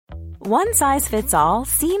One size fits all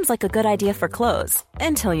seems like a good idea for clothes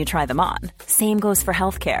until you try them on. Same goes for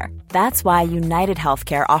healthcare. That's why United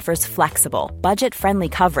Healthcare offers flexible, budget-friendly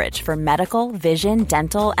coverage for medical, vision,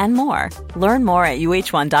 dental, and more. Learn more at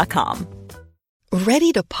uh1.com.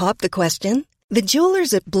 Ready to pop the question? The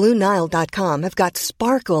jewelers at BlueNile.com have got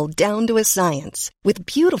sparkle down to a science with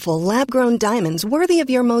beautiful lab-grown diamonds worthy of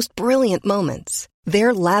your most brilliant moments.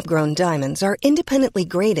 Their lab-grown diamonds are independently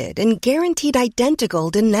graded and guaranteed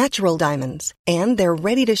identical to natural diamonds, and they're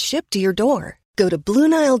ready to ship to your door. Go to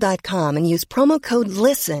BlueNile.com and use promo code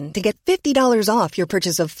LISTEN to get $50 off your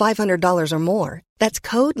purchase of $500 or more. That's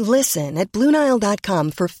code LISTEN at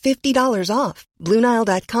BlueNile.com for $50 off.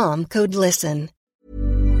 BlueNile.com, code LISTEN.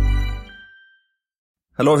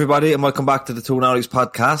 Hello everybody and welcome back to the Two Norries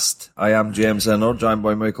podcast. I am James Leonard, joined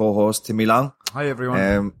by my co-host Timmy Long. Hi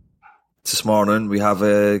everyone. This morning we have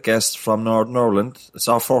a guest from Northern Ireland. It's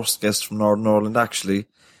our first guest from Northern Ireland actually,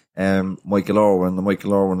 Michael Irwin. And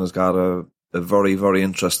Michael Irwin has got a very, very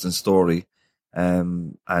interesting story.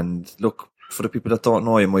 And look, for the people that don't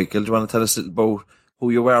know you, Michael, do you want to tell us about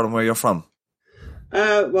who you are and where you're from?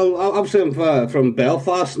 Well, obviously I'm from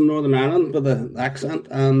Belfast in Northern Ireland with an accent.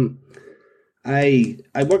 I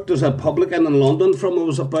worked as a publican in London from I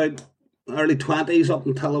was about early 20s up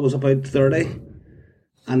until I was about 30.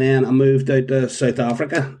 And then I moved out to South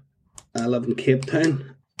Africa. I lived in Cape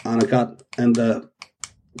Town. And I got into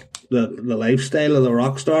the lifestyle of the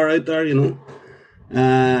rock star out there, you know.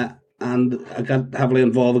 And I got heavily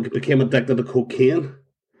involved. I became addicted to cocaine.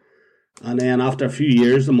 And then after a few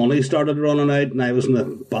years, the money started running out. And I was in a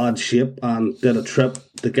bad shape and did a trip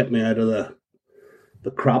to get me out of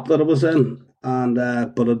the crap that I was in. And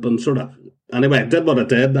but it'd been sort of... Anyway, I did what I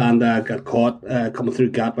did and got caught coming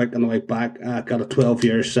through Gatwick on the way back. Got a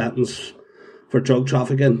 12-year sentence for drug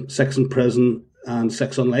trafficking, 6 in prison and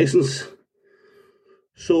 6 on licence.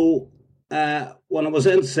 So when I was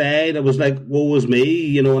inside, I was like, woe was me,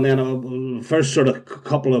 you know, and then the first sort of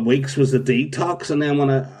couple of weeks was the detox. And then when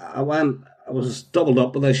I went, I was doubled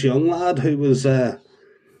up with this young lad who was a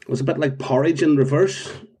bit like porridge in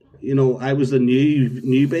reverse. You know, I was the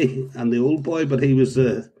newbie and the old boy, but he was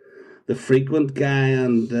the frequent guy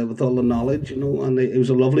and with all the knowledge, you know, and he was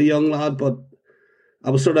a lovely young lad. But I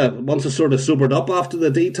was once I sort of sobered up after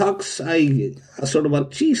the detox, I sort of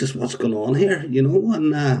went, Jesus, what's going on here, you know?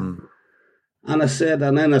 And I said,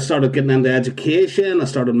 and then I started getting into education, I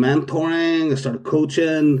started mentoring, I started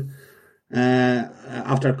coaching.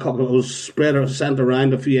 After a couple, I was sent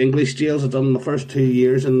around a few English jails. I'd done the first 2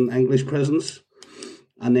 years in English prisons.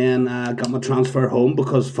 And then I got my transfer home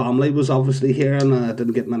because family was obviously here and I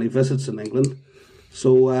didn't get many visits in England.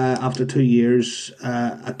 So after 2 years,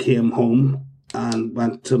 I came home and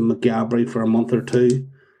went to McGabry for a month or two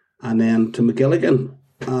and then to McGilligan.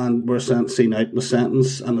 And were seen out my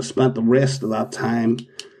sentence. And I spent the rest of that time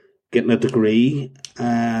getting a degree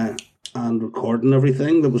and recording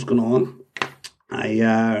everything that was going on.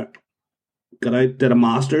 I got out, did a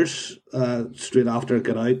master's straight after I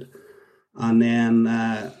got out. And then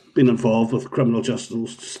been involved with criminal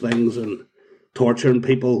justice things and torturing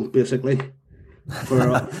people, basically, for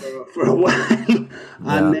a while.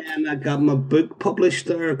 And then I got my book published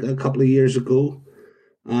there a couple of years ago,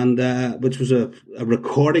 and which was a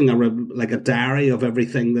recording, like a diary of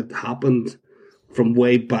everything that happened from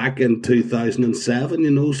way back in 2007, you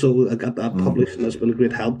know. So I got that published, and it's been a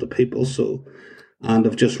great help to people. So, and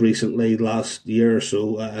I've just recently, last year or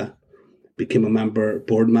so, became a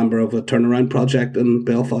board member of a turnaround project in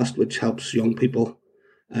Belfast, which helps young people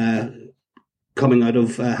coming out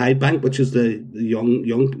of Highbank, which is the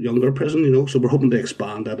younger prison, you know. So we're hoping to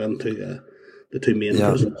expand that into the two main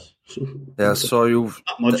prisons. So you've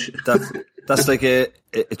not much. That's like a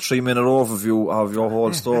 3-minute overview of your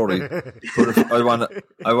whole story. But I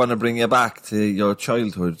want to bring you back to your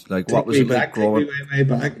childhood. Like, what was it like growing? Way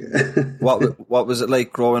back. What was it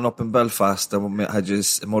like growing up in Belfast? Had you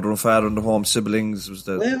a mother and father in the home, siblings?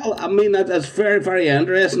 Well, I mean, that's very, very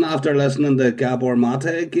interesting. After listening to Gabor Mate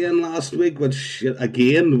again last week, which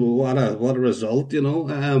again, what a result, you know.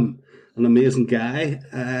 An amazing guy.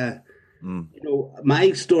 You know,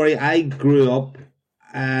 my story. I grew up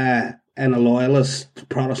in a loyalist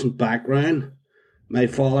Protestant background. My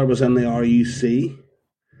father was in the RUC,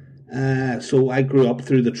 so I grew up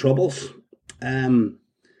through the Troubles. Being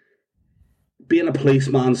a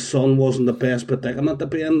policeman's son wasn't the best predicament to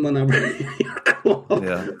be in whenever you're growing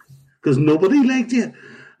up, because nobody liked you.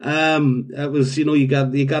 It was, you know, you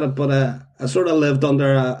got it, but I sort of lived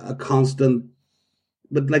under a constant.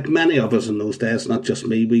 But like many of us in those days, not just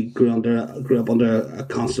me, we grew up under a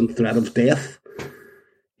constant threat of death.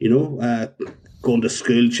 You know, going to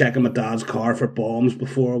school, checking my dad's car for bombs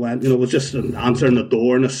before I went. It was just answering the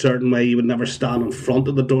door in a certain way. You would never stand in front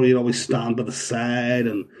of the door. You'd always stand by the side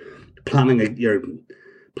and planning your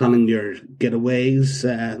getaways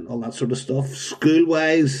and all that sort of stuff.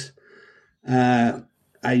 School-wise, I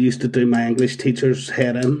used to do my English teacher's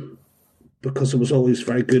head in because I was always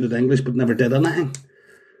very good at English but never did anything.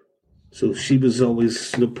 So she was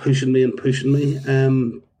always pushing me.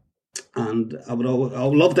 And I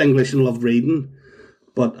loved English and loved reading,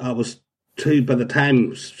 but I was by the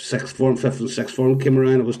time fifth and sixth form came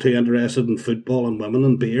around, I was too interested in football and women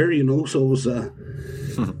and beer, so it was, I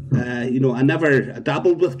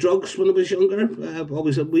dabbled with drugs when I was younger.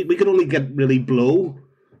 We could only get really blow.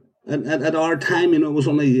 At our time, it was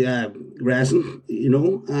only resin,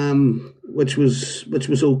 which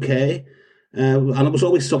was okay. And it was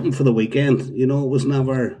always something for the weekend, it was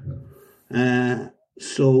never...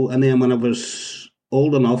 and then when I was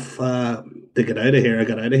old enough to get out of here, I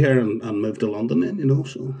got out of here and moved to London then,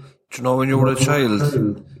 so... Do you know when you were a child,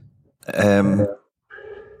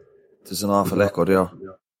 there's an awful echo there.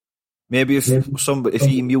 Maybe if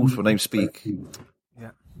you mute when I speak.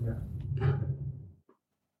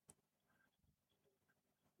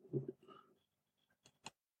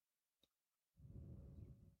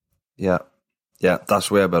 Yeah. Yeah, that's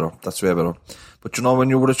way better. But you know, when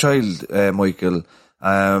you were a child, Michael,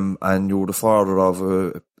 and you were the father of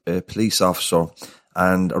a police officer,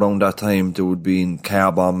 and around that time there would be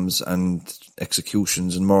car bombs and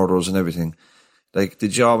executions and murders and everything. Like,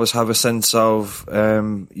 did you always have a sense of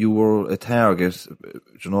you were a target,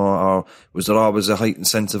 or was there always a heightened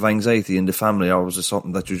sense of anxiety in the family, or was it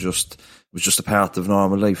something that was just a part of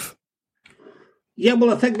normal life? Yeah, well,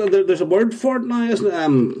 I think that there's a word for it now, isn't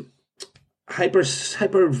it?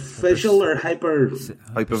 Hypervisual or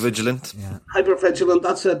hypervigilant. Yeah. Hypervigilant,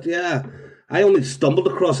 that's it, yeah. I only stumbled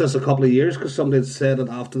across this a couple of years because somebody had said it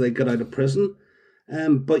after they got out of prison.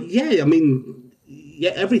 But yeah, I mean,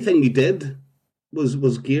 everything you did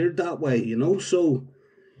was geared that way, So,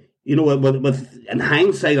 with in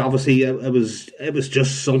hindsight, obviously, it was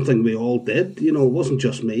just something we all did. It wasn't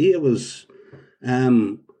just me. It was,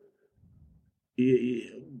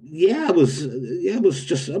 it was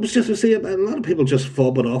just. I see, a lot of people just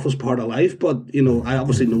fob it off as part of life, but I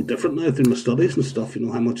obviously know different now through my studies and stuff.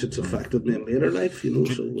 How much it's affected me in later life. So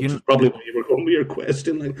which is probably where you were going with your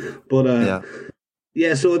question, But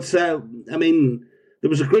so it's. I mean, there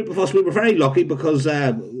was a group of us. We were very lucky because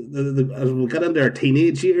as we got into our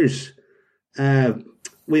teenage years,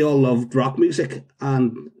 we all loved rock music,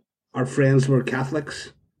 and our friends were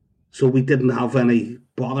Catholics, so we didn't have any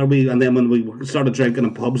bother. And then when we started drinking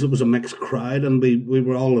in pubs, it was a mixed crowd, and we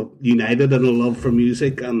were all united in a love for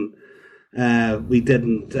music, and we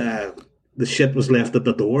didn't. The shit was left at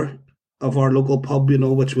the door of our local pub,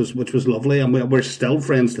 which was lovely, and we're still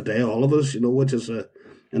friends today, all of us, which is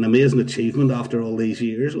an amazing achievement after all these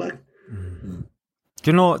years, like. Mm-hmm.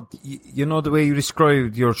 Do you know the way you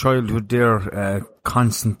described your childhood there,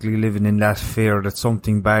 constantly living in that fear that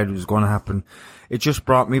something bad was going to happen? It just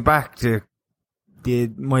brought me back to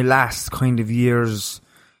my last kind of years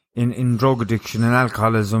in drug addiction and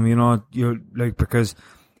alcoholism. You're like, because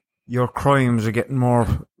your crimes are getting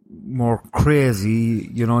more crazy.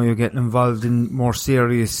 You're getting involved in more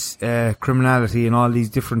serious criminality and all these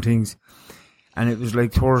different things. And it was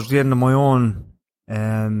like towards the end of my own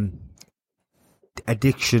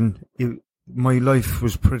addiction, my life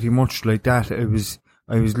was pretty much like that. I was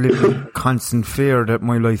living constant fear that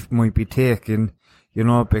my life might be taken,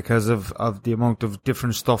 because of the amount of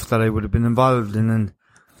different stuff that I would have been involved in. And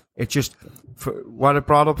it just, what it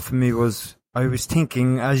brought up for me was, I was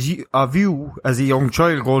thinking of you as a young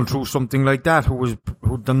child going through something like that, who'd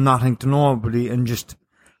done nothing to nobody, and just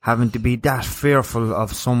having to be that fearful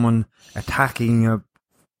of someone attacking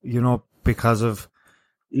you, because of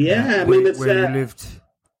I mean, it's where you lived.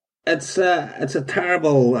 It's a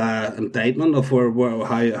terrible indictment of how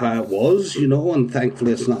it was, and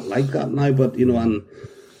thankfully it's not like that now. But and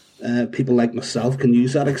people like myself can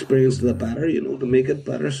use that experience to the better, to make it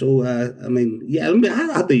better. So I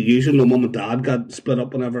had the usual. My mum and dad got split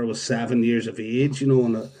up whenever I was 7 years of age,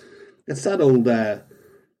 and it's that old. But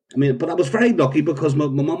I was very lucky because my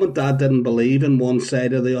mum and dad didn't believe in one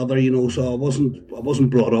side or the other, so I wasn't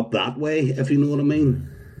brought up that way, if you know what I mean.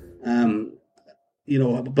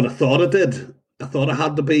 But I thought I did. I thought I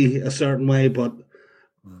had to be a certain way, but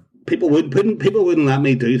people wouldn't let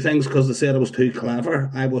me do things because they said I was too clever.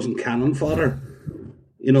 I wasn't cannon fodder.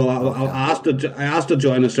 I asked to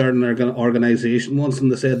join a certain organisation once,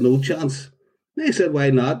 and they said no chance. And I said, why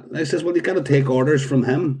not? And I says, well, you got to take orders from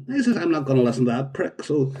him. And I says, I'm not going to listen to that prick.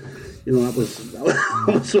 So, that was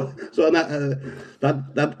so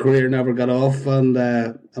that career never got off, and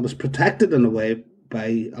I was protected in a way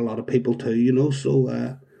by a lot of people too, So,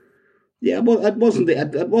 well, it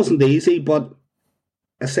wasn't easy, but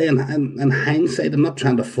I say in hindsight, I'm not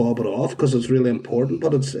trying to fob it off because it's really important,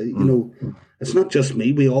 but it's, it's not just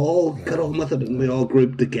me. We all got on with it and we all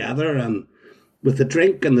grouped together, and with the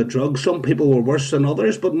drink and the drugs, some people were worse than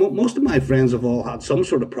others, but most of my friends have all had some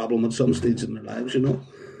sort of problem at some stage in their lives,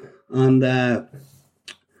 And I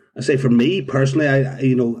say for me personally,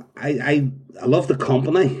 I love the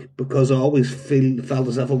company because I always felt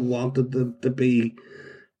as if I wanted to be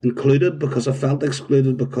included, because I felt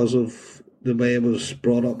excluded because of the way I was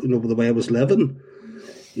brought up, the way I was living,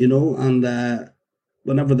 and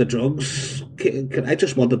whenever the drugs, I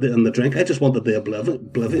just wanted and the drink, I just wanted the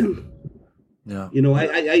oblivion. Yeah.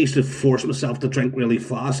 I used to force myself to drink really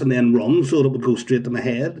fast and then run so that it would go straight to my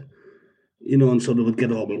head, and so it would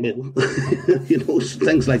get all,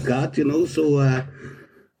 things like that, so,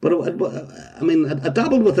 but I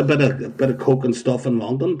dabbled with a bit of coke and stuff in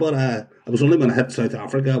London, but I was only when I hit South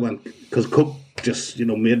Africa because coke just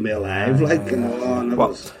made me alive,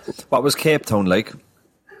 What was Cape Town like?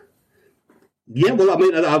 Yeah, well,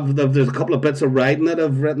 there's a couple of bits of writing that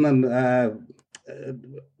I've written, and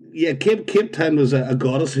Cape Town was a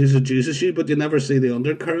goddess who seduces you, but you never see the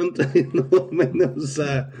undercurrent. It was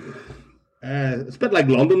it's a bit like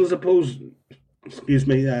London, I suppose. Excuse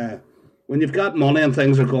me. When you've got money and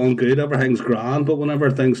things are going good, everything's grand. But whenever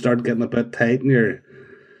things start getting a bit tight and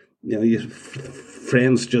your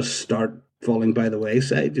friends just start falling by the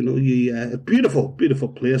wayside, a beautiful, beautiful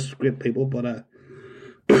place, great people. But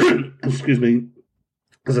excuse me,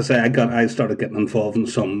 as I say, I started getting involved in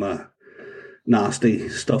some nasty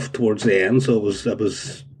stuff towards the end. So I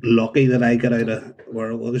was lucky that I got out of where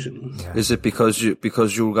I was. Yeah. Is it because you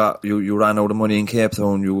ran out of money in Cape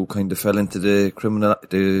Town, you kind of fell into the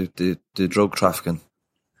the drug trafficking?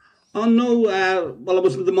 Oh no! Well, it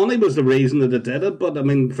was the money was the reason that I did it. But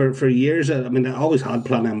for years, I always had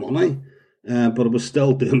plenty of money, but I was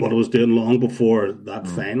still doing what I was doing long before that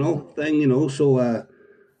final thing, So,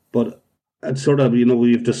 but it's sort of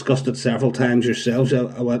we've discussed it several times yourselves.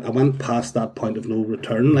 I went past that point of no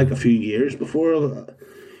return like a few years before.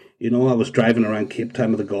 I was driving around Cape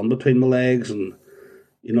Town with a gun between my legs, and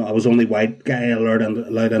I was only white guy allowed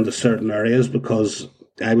into certain areas because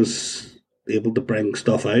I was able to bring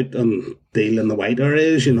stuff out and deal in the white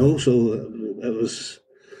areas, So it was,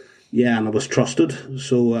 and I was trusted.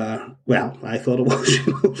 So, I thought it was,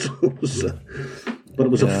 So it was, but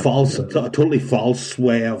it was a totally false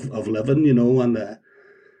way of living, and I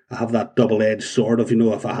have that double-edged sword of,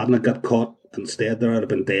 if I hadn't got caught and stayed there, I'd have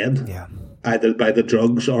been dead. Yeah. Either by the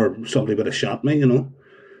drugs or somebody would have shot me,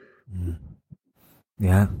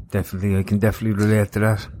 Yeah, definitely. I can definitely relate to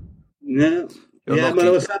that. Yeah.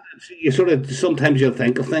 It was that, you sort of, sometimes you'll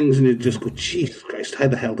think of things and you just go, Jesus Christ, how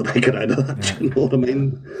the hell did I get out of that? You know what I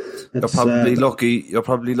mean? You're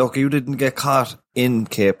probably lucky you didn't get caught in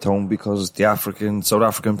Cape Town because the South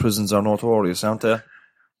African prisons are notorious, aren't they?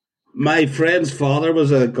 My friend's father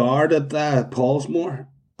was a guard at Paulsmore,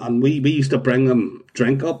 and we used to bring him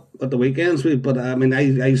drink up at the weekends. But I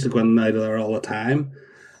used to go in and out of there all the time,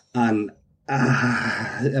 and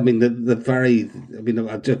I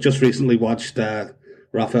just recently watched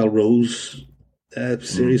Raphael Rose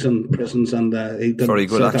series on prisons, and he did very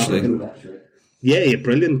good, actually. Yeah,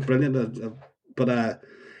 brilliant. But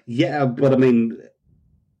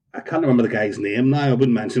I can't remember the guy's name now. I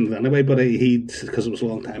wouldn't mention it anyway, but because it was a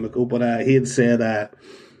long time ago. But he had said, there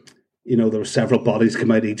were several bodies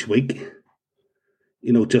come out each week,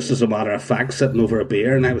 just as a matter of fact, sitting over a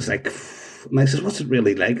beer. And I was like, and I says, what's it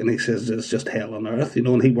really like? And he says, it's just hell on earth,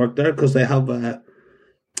 and he worked there because they have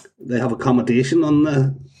accommodation on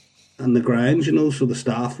the grounds, so the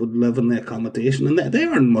staff would live in the accommodation, and they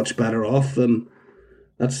aren't much better off than.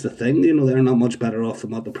 That's the thing, they're not much better off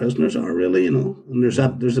than what the prisoners are, really, And there's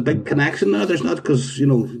a big connection there. There's not because,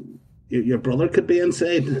 your brother could be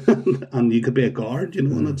inside and you could be a guard,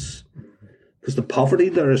 and it's because the poverty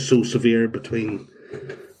there is so severe between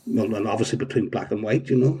black and white,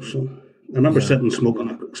 So I remember sitting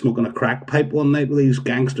smoking a crack pipe one night with these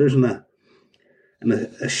gangsters in a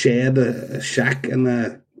shed, a shack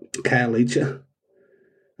in Khayelitsha.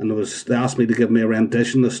 And they asked me to give me a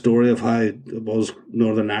rendition, the story of how it was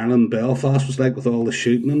Northern Ireland, Belfast was like with all the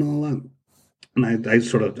shooting and all that. And I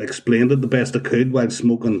sort of explained it the best I could while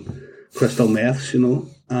smoking crystal meths,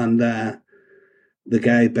 And the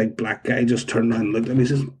guy, big black guy, just turned around and looked at me and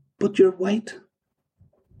says, but you're white.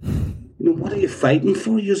 what are you fighting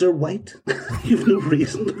for? You're white. You've no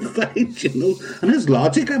reason to fight, And his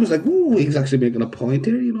logic, I was like, oh, he's actually making a point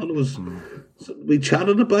here, And it was, so we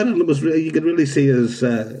chatted about it, and it was really, you could really see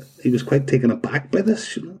he was quite taken aback by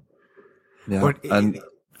this, Yeah, But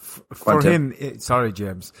for him, sorry,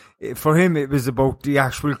 James. For him, it was about the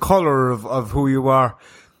actual colour of who you are.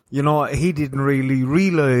 He didn't really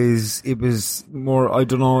realise it was more. I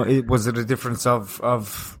don't know. Was it a difference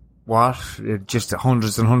of what? Just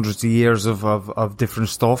hundreds and hundreds of years of different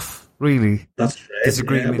stuff. Really, that's right.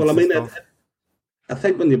 Disagreements. Yeah. Well, I mean, I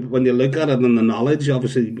think when you look at it and the knowledge,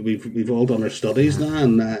 obviously we've all done our studies now,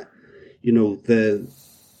 and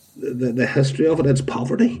the history of it, it's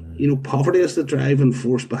poverty. Poverty is the driving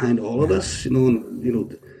force behind all of this.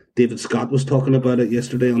 And David Scott was talking about it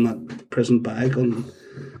yesterday on that prison break.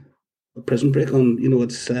 It's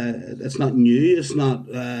not new. It's not.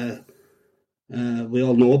 We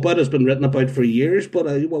all know about it. It's been written about for years. But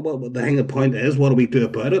the point is, what do we do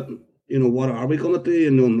about it? What are we going to do?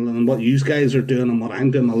 And what you guys are doing, and what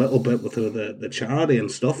I'm doing a little bit with the charity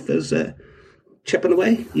and stuff is chipping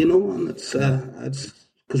away. And it's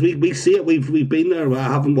because we see it. We've been there. I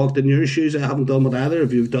haven't walked in your shoes. I haven't done what either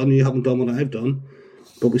of you've done. You haven't done what I've done.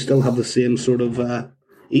 But we still have the same sort of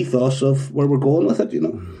ethos of where we're going with it.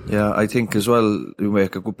 Yeah, I think as well you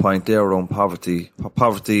make a good point there around poverty.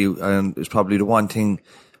 Poverty is probably the one thing,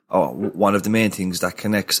 one of the main things that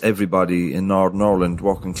connects everybody in Northern Ireland,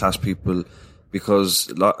 working class people, because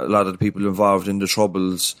a lot of the people involved in the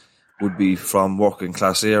Troubles would be from working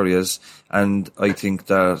class areas, and I think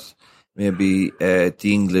that maybe the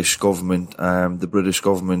English government, the British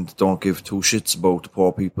government don't give two shits about the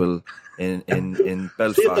poor people in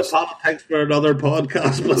Belfast. Save the politics for another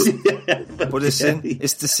podcast, but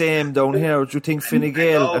it's the same down here. Do you think Fine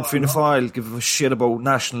Gael and Fianna Fáil give a shit about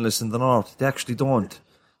nationalists in the north? They actually don't.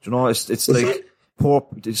 It's like poor.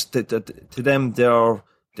 To them, they're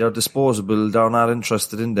disposable. They're not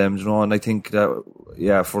interested in them. And I think that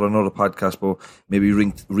for another podcast, but maybe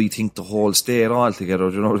rethink the whole state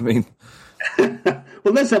altogether. Do you know what I mean?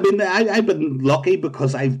 Well, listen. I've been lucky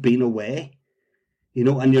because I've been away.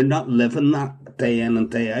 And you're not living that day in and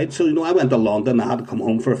day out. So, I went to London. I had to come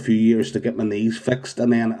home for a few years to get my knees fixed,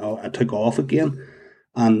 and then I took off again.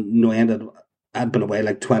 And, I'd been away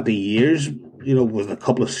like 20 years, with a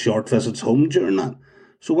couple of short visits home during that.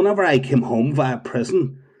 So whenever I came home via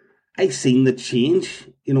prison, I seen the change,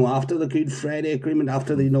 after the Good Friday Agreement,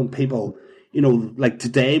 after the, people, like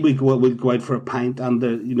today we'd go out for a pint, and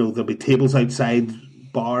there'll be tables outside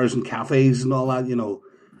bars and cafes and all that,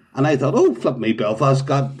 And I thought, oh, flip me, Belfast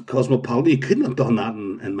got cosmopolitan. You couldn't have done that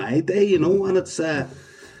in my day, And it's,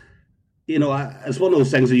 it's one of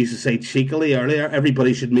those things I used to say cheekily earlier.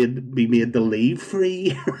 Everybody should be made to leave for a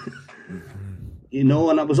year,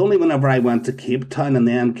 And it was only whenever I went to Cape Town and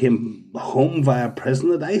then came home via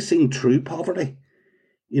prison that I seen true poverty.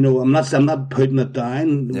 I'm not putting it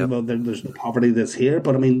down. Yep. Well, there's the poverty that's here,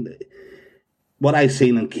 but I mean, what I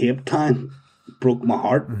seen in Cape Town broke my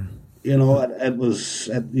heart. It was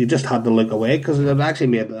you just had to look away because it actually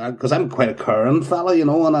made, because I'm quite a caring fella, and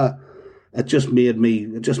it just made me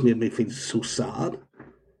feel so sad.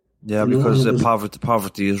 Yeah, because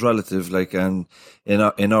poverty is relative. Like, and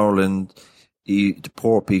in Ireland, the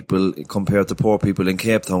poor people compared to poor people in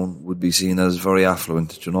Cape Town would be seen as very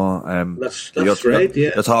affluent. That's right. Yeah,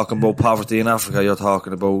 you're talking about poverty in Africa. You're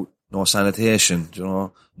talking about no sanitation,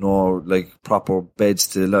 no like proper beds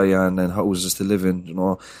to lie on and houses to live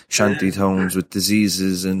in, shanty towns with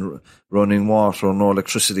diseases and running water, no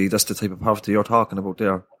electricity. That's the type of poverty you're talking about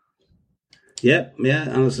there. Yeah,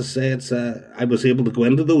 and as I say, it's I was able to go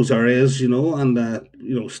into those areas,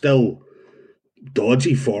 and still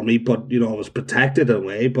dodgy for me, but I was protected in a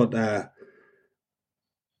way. But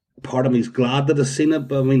part of me is glad that I've seen it.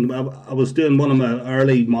 But I mean, I was doing one of my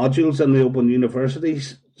early modules in the Open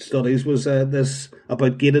Universities studies was this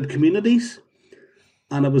about gated communities,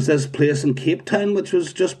 and it was this place in Cape Town which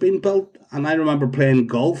was just being built, and I remember playing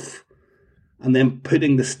golf and then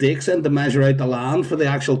putting the stakes in to measure out the land for the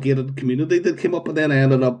actual gated community that came up, and then I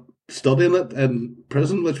ended up studying it in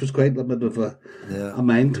prison, which was quite a bit of a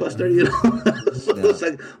mind twister, So it's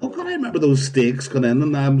like, oh God, I remember those stakes going in,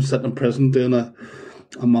 and I'm sitting in prison doing a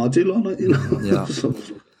module on it, Yeah. So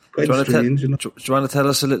quite strange, Do you want to tell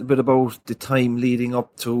us a little bit about the time leading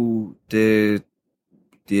up to the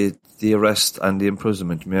arrest and the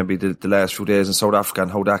imprisonment? Maybe the last few days in South Africa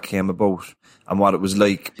and how that came about, and what it was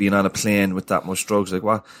like being on a plane with that much drugs.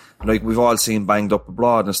 Like we've all seen banged up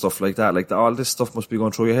abroad and stuff like that. Like all this stuff must be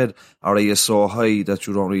going through your head. Or are you so high that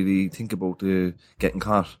you don't really think about getting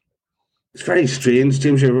caught? It's very strange,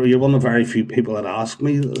 James. You're one of the very few people that ask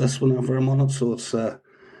me this whenever I'm on it. So it's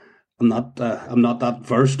I'm not that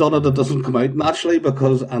versed on it. It doesn't come out naturally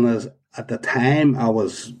because at the time I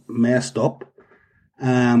was messed up.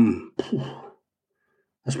 I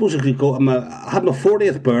suppose I could go. I had my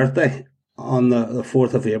 40th birthday on the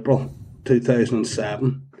 4th of April,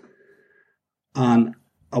 2007, and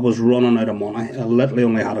I was running out of money. I literally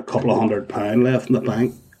only had a couple of £100 left in the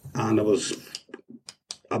bank, and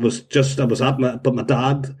but my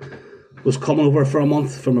dad was coming over for a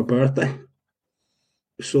month for my birthday.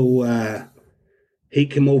 So he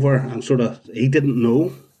came over and he didn't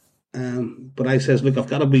know. But I says, look, I've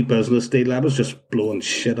got a wee business deal. I was just blowing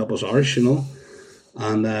shit up his arse, you know.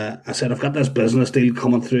 And I said, I've got this business deal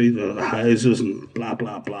coming through the houses and blah,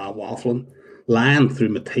 blah, blah, waffling. Lying through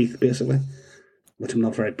my teeth, basically, which I'm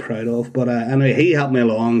not very proud of. But anyway, he helped me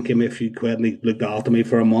along, gave me a few quid, and he looked after me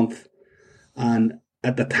for a month. And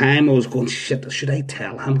at the time, I was going, shit, should I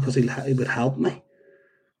tell him? Because he would help me.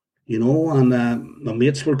 You know, and my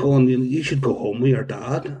mates were going, you should go home with your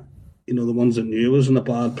dad. You know, the ones that knew I was in a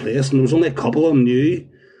bad place. And there was only a couple of them knew.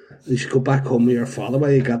 You should go back home with your father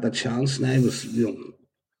while you got the chance. And I was, you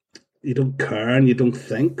don't care and you don't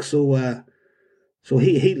think. So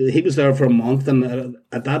he was there for a month. And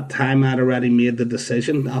at that time, I'd already made the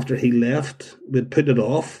decision after he left. We'd put it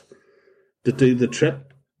off to do the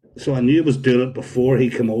trip. So I knew I was doing it before he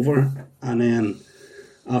came over. And then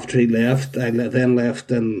after he left, I then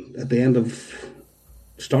left at the end of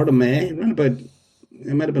start of May,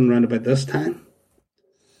 it might have been around about this time.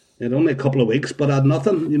 It had only a couple of weeks, but I had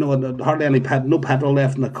nothing. You know, I had hardly no petrol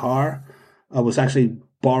left in the car. I was actually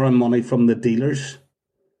borrowing money from the dealers,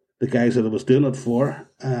 the guys that I was doing it for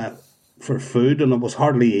food, and I was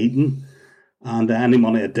hardly eating. And any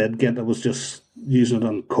money I did get, I was just using it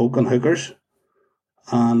on coke and hookers.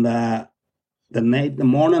 And the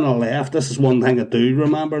morning I left, this is one thing I do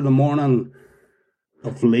remember, the morning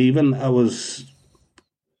of leaving, I was,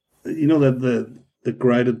 you know, the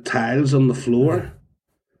grouted tiles on the floor.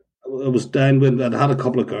 I was down with, I'd had a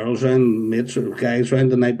couple of girls round, mates or guys round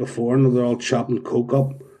the night before, and they were all chopping coke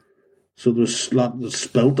up. So there was a lot that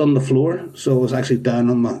spilt on the floor. So I was actually down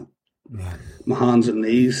on my hands and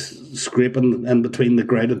knees, scraping in between the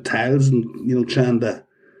grouted tiles and, you know, trying to,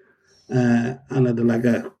 and I had like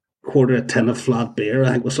a quarter a tin of flat beer,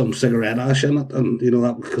 I think, with some cigarette ash in it. And, you know,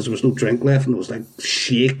 that because there was no drink left, and it was like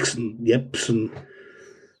shakes and yips. And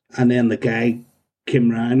then the guy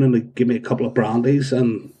came round and he gave me a couple of brandies,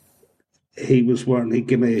 and he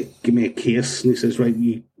gave me a case, and he says, right,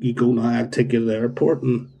 you go now, I'll take you to the airport.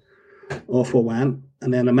 And off we went.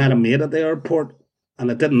 And then I met a mate at the airport,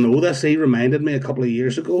 and I didn't know this. He reminded me a couple of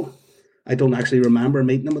years ago. I don't actually remember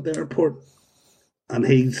meeting him at the airport. And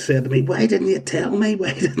he said to me, why didn't you tell me?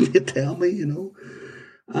 Why didn't you tell me, you know?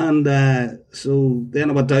 And so then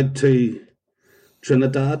I went out to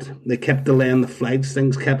Trinidad. They kept delaying the flights.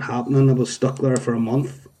 Things kept happening. I was stuck there for a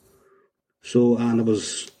month. So, and I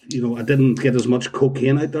was, you know, I didn't get as much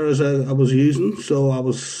cocaine out there as I was using. So I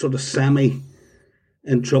was sort of semi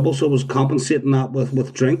in trouble. So I was compensating that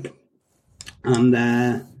with drink. And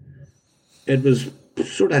it was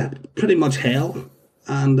sort of pretty much hell.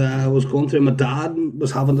 And I was going through, my dad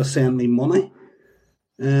was having to send me money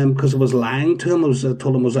because I was lying to him. I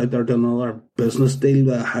told him I was out there doing another business deal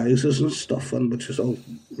with houses and stuff, and which is all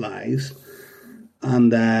lies.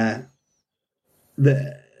 And the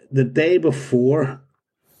day before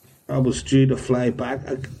I was due to fly back,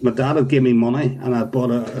 my dad had given me money, and I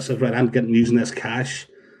said, right, I'm using this cash,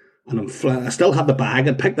 and I still had the bag.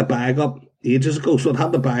 I'd picked the bag up ages ago, so I'd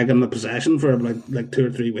had the bag in my possession for like 2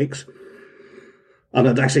 or 3 weeks. And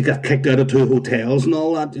I'd actually got kicked out of 2 hotels and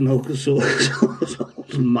all that, you know, so it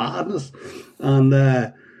was madness. And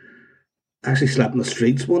I actually slept in the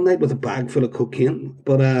streets one night with a bag full of cocaine.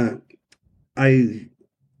 But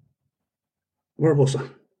where was I?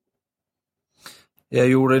 Yeah,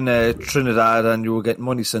 you were in Trinidad and you were getting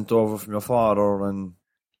money sent over from your father. And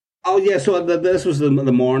oh, yeah, so this was the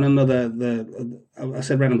morning of I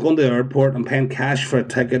said, right, I'm going to the airport. I'm paying cash for a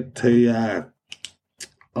ticket to...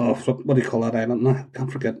 what do you call that island now? I can't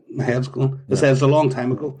forget. My head's going. It says a long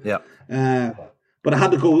time ago. Yeah. But I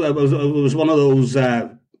had to go. It was one of those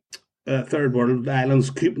third world islands.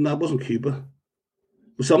 Cuba. That wasn't Cuba.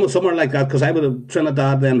 It was somewhere like that, because I would have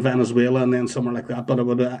Trinidad, then Venezuela, and then somewhere like that. But I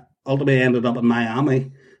would have ultimately ended up in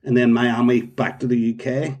Miami, and then Miami back to the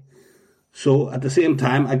UK. So at the same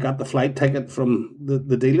time, I got the flight ticket from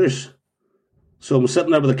the dealers. So I'm sitting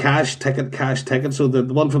there with a cash ticket. So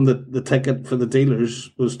the one from the ticket for the dealers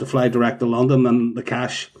was to fly direct to London, and the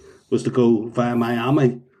cash was to go via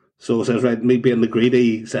Miami. So it says, right, me being the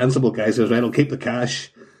greedy, sensible guy, says, right, I'll keep the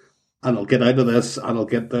cash and I'll get out of this and I'll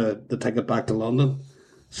get the ticket back to London.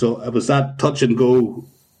 So it was that touch and go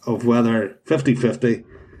of whether 50-50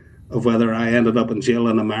 of whether I ended up in jail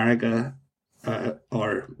in America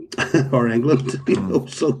or England.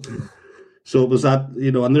 So it was that,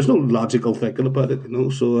 and there's no logical thinking about it,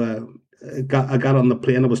 So I got on the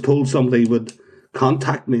plane. I was told somebody would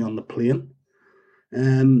contact me on the plane,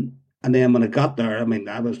 and then when I got there, I mean,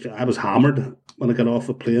 I was hammered when I got off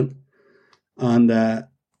the plane, and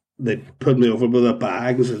they put me over with their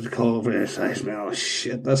bags and called over here and said, "Oh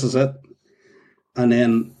shit, this is it," and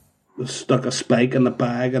then stuck a spike in the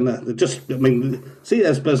bag, and they just, see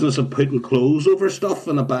this business of putting clothes over stuff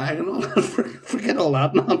in a bag and all that. Forget all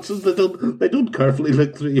that nonsense. They don't carefully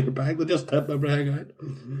look through your bag. They just tip everything out.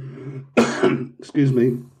 Excuse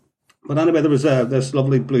me. But anyway, there was this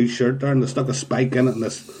lovely blue shirt there, and they stuck a spike in it, and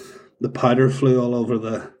the powder flew all over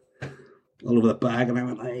the bag, and I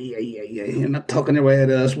went, "Hey, you're not tucking your way out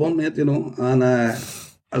of this one, mate," And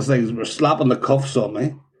as they were slapping the cuffs on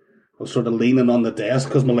me, I was sort of leaning on the desk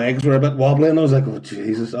because my legs were a bit wobbly, and I was like, "Oh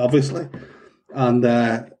Jesus," obviously. And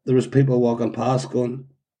there was people walking past going,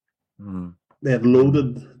 they had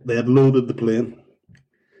loaded the plane.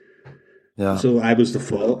 Yeah. So I was the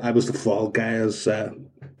fall guy as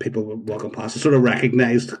people were walking past. I sort of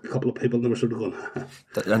recognised a couple of people, and they were sort of going.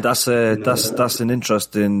 And that's an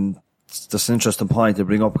interesting point to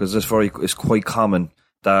bring up, because it's quite common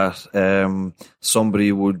that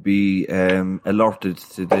somebody would be alerted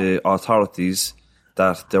to the authorities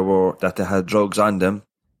that they had drugs on them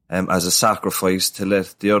as a sacrifice to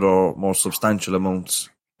let the other more substantial amounts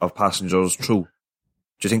of passengers through.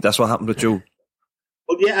 Do you think that's what happened with you?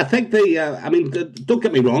 Well, yeah, I think don't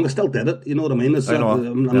get me wrong, I still did it. You know what I mean?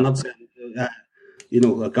 I'm not saying, I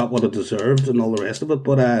got what I deserved and all the rest of it,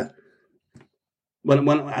 but when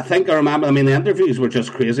I think I remember, the interviews were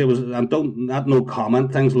just crazy. It was, that no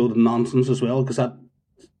comment thing's a load of nonsense as well, because that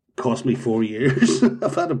cost me 4 years.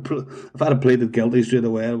 if I'd have pleaded guilty straight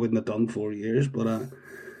away, I wouldn't have done 4 years. But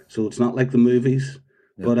so it's not like the movies.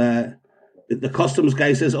 Yeah. But the customs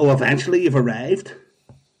guy says, "Oh, eventually you've arrived."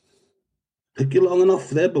 Took you long enough?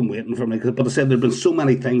 They've been waiting for me. But I said there'd been so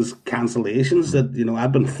many cancellations that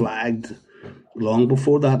I'd been flagged long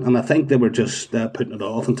before that, and I think they were just putting it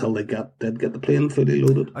off until they did get the plane fully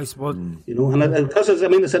loaded. I suppose, and because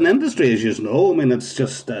it's an industry, as you know. It's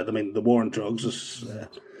just the war on drugs is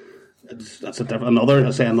that's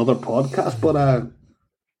another podcast. But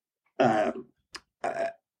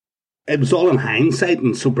it was all in hindsight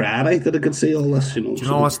and sobriety that I could see all this. Do you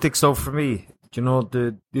know what sticks out for me? Do you know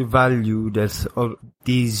the value that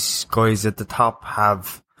these guys at the top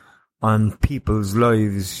have on people's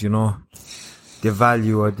lives? The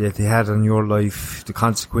value that they had on your life, the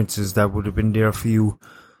consequences that would have been there for you.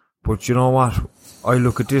 But you know what? I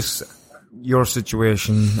look at your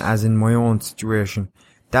situation, as in my own situation.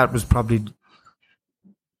 That was probably,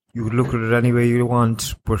 you could look at it any way you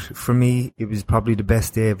want, but for me, it was probably the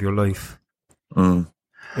best day of your life.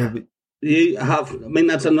 You have,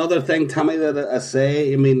 that's another thing, Tommy, that I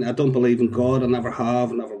say. I don't believe in God. I never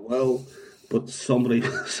have, never will. But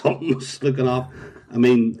something's looking up.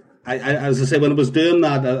 I as I say, when I was doing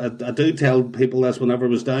that, I do tell people this whenever I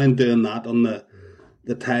was down doing that on the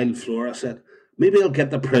tiled floor. I said, maybe I'll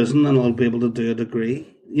get to prison and I'll be able to do a degree.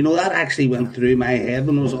 That actually went through my head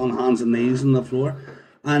when I was on hands and knees on the floor.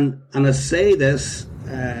 And I say this,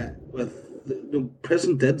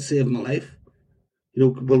 prison did save my life.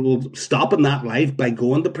 We'll stop in that life by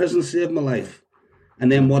going to prison saved my life.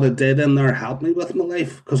 And then what I did in there helped me with my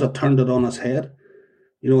life, because I turned it on its head.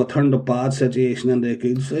 I turned a bad situation into a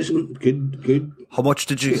good decision. Good. How much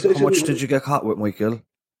did you get caught with, Michael?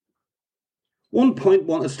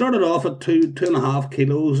 1.1. It started off at 2.5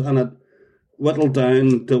 kilos, and it whittled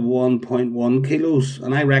down to 1.1 kilos.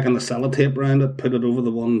 And I reckon the sellotape around it put it over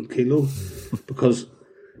the 1 kilo, because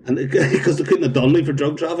they couldn't have done me for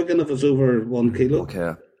drug trafficking if it's over 1 kilo.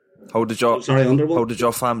 Okay. How did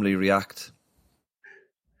your family react?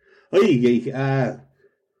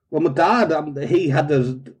 Well, my dad, he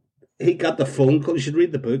got the phone call. You should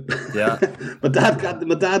read the book. Yeah. my dad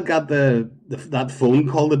got that phone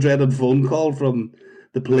call, the dreaded phone call from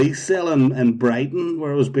the police cell in Brighton,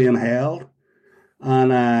 where I was being held,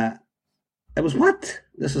 and it was what?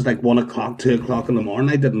 This is like 1 o'clock, 2 o'clock in the morning.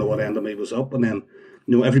 I didn't know what end of me was up, and then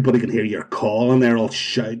everybody can hear your call, and they're all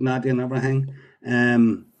shouting at you and everything.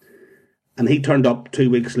 And he turned up 2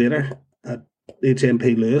 weeks later at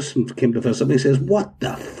HMP Lewis and came to visit me. He says, "What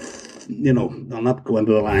the I'll not go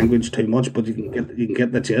into the language too much, but you can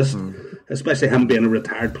get the gist." Especially him being a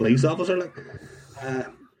retired police officer,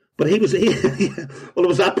 but he was well, it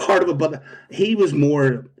was that part of it. But he was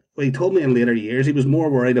more. Well, he told me in later years he was more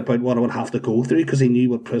worried about what I would have to go through, because he knew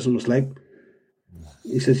what prison was like.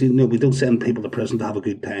 he says, you know, we don't send people to prison to have a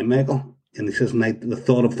good time, Michael. And he says, and the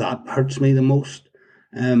thought of that hurts me the most.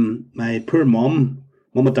 My poor mum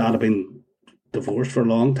and dad have been divorced for a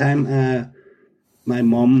long time. My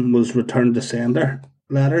mum was returned to sender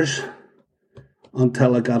letters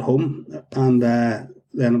until I got home. And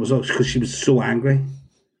then it was because she was so angry,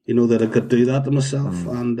 you know, that I could do that to myself.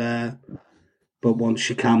 And but once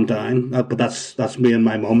she calmed down, but that's me and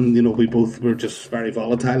my mum, you know, we both were just very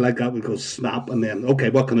volatile like that. We go snap and then, okay,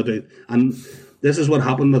 what can I do? And this is what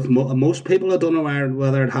happened with most people. I don't know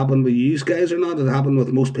whether it happened with you guys or not. It happened with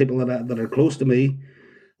most people that are close to me.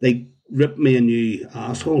 They ripped me a new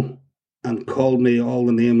asshole and called me all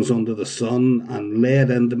the names under the sun and laid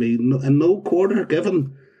into me and no quarter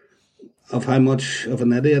given of how much of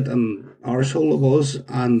an idiot and arsehole I was.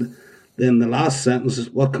 And then the last sentence is,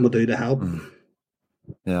 what can I do to help?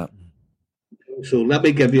 Yeah. So let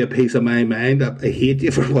me give you a piece of my mind. I hate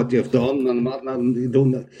you for what you've done, and you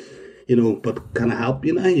don't, you know. But can I help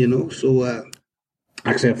you now? You know. So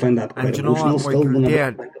actually, I find that quite emotional.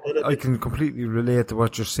 I can completely relate to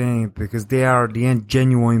what you're saying because they are the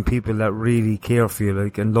genuine people that really care for you,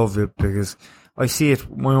 like, and love it. Because I see it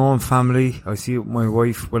with my own family. I see it with my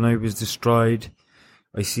wife when I was destroyed.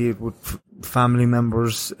 I see it with family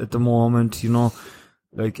members at the moment. You know.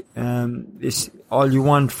 Like, it's all you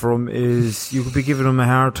want from is you could be giving them a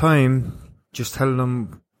hard time, just telling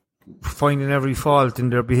them, finding every fault in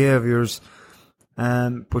their behaviours,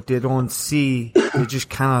 but they don't see, they just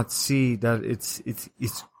cannot see that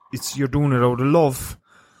it's you're doing it out of love.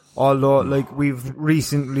 Although, like, we've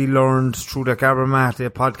recently learned through the Gabor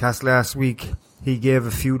Mate podcast last week, he gave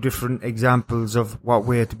a few different examples of what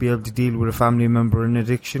way to be able to deal with a family member in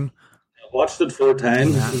addiction. Watched it 4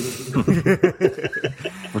 times.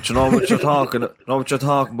 But you know what you're talking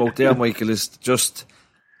about there, Michael, is just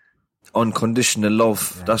unconditional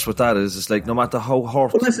love. Yeah. That's what that is. It's like no matter how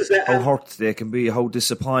hurt they can be, how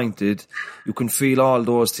disappointed, you can feel all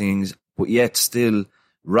those things, but yet still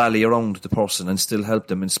rally around the person and still help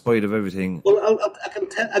them in spite of everything. Well,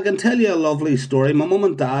 I can tell you a lovely story. My mum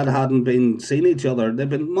and dad hadn't been seeing each other. They've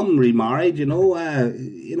been mum remarried,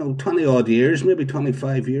 20 odd years, maybe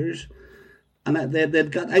 25 years. And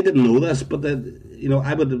they'd got. I didn't know this, but I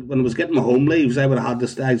would, when I was getting my home leaves, I had to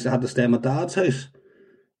stay at my dad's house.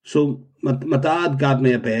 So my dad got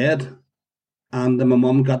me a bed, and then my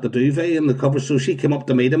mum got the duvet and the covers. So she came up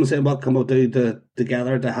to meet him and said, "What can we do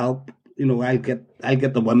together to help? You know, I get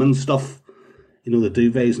the women's stuff, you know, the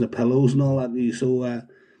duvets and the pillows and all that." So,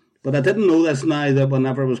 but I didn't know this now that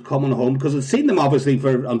whenever I was coming home, because I'd seen them obviously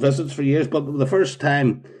on visits for years, but the first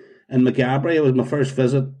time in McGabry, it was my first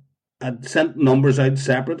visit. I'd sent numbers out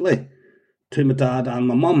separately to my dad and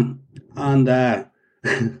my mum, and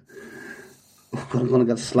I'm going to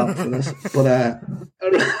get slapped for this. But I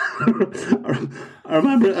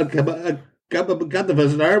remember I got the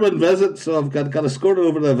visit, urban visit, so I've got escorted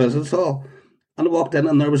over to the visits hall, and I walked in,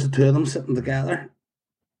 and there was the two of them sitting together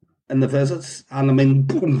in the visits, and I mean,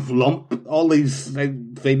 boom, lump, all these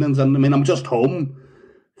feelings, and I mean, I'm just home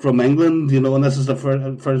from England, you know, and this is the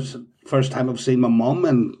first time I've seen my mum,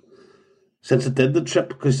 and since I did the trip,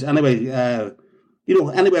 because anyway, I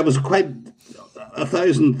was quite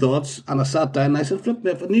 1,000 thoughts, and I sat down and I said, "Flip me,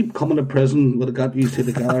 if I knew coming to prison would have got used to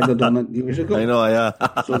together, I'd have done it years ago." I know, yeah.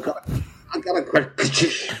 So I got a quick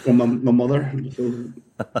from my mother. So,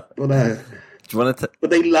 but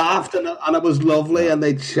they laughed and it was lovely, and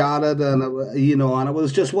they chatted, and and it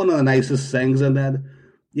was just one of the nicest things. And then,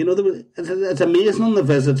 it's amazing on the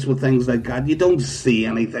visits with things like that. You don't see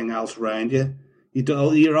anything else around you.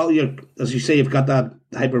 You're as you say, you've got that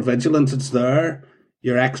hypervigilance. It's there.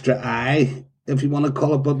 Your extra eye, if you want to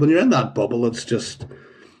call it. But when you're in that bubble, it's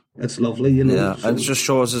lovely, you know. Yeah, and it just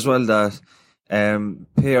shows as well that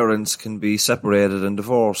parents can be separated and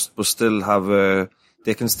divorced, but still have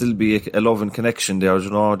they can still be a loving connection there, you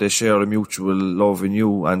know. They share a mutual love in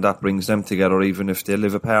you, and that brings them together, even if they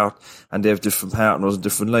live apart and they have different partners and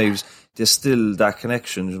different lives. There's still that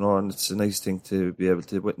connection, you know, and it's a nice thing to be able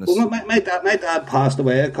to witness. Well, my dad passed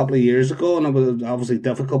away a couple of years ago, and it was obviously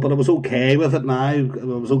difficult, but I was okay with it now. It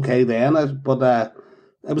was okay then, but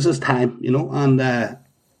it was his time, you know, and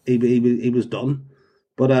he was done.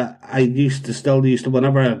 But I still used to,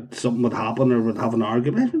 whenever something would happen or would have an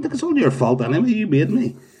argument, I think it's all your fault anyway, you made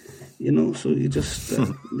me. You know, so you just,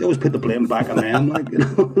 you always put the blame back on them, like, you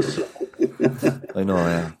know. So. I know,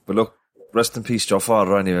 yeah. But look, rest in peace, your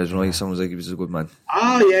father, anyway. You know, he sounds like he was a good man.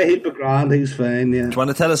 Oh, yeah, he'd be grand, he's fine, yeah. Do you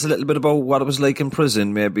want to tell us a little bit about what it was like in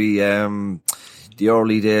prison, maybe the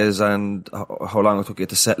early days and how long it took you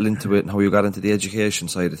to settle into it and how you got into the education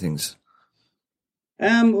side of things?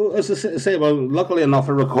 As I say, well, luckily enough,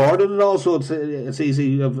 I recorded it all, so it's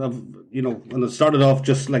easy. I've you know, when it started off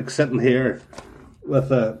just like sitting here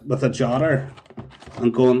with a jotter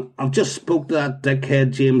and going, I've just spoke to that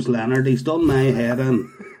dickhead James Leonard. He's done my head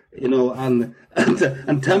in, you know, and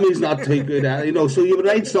Timmy's not too good at it, you know. So you would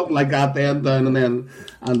write something like that then down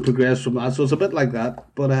and progress from that. So it's a bit like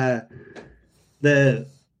that, but it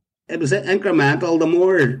was incremental. The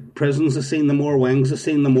more prisons I've seen, the more wings I've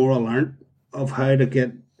seen, the more I learned of how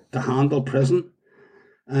to handle prison.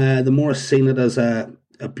 The more I've seen it as a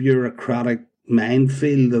bureaucratic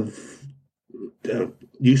minefield of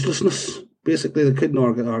uselessness. Basically, they couldn't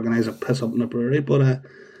organise a piss up in a brewery, but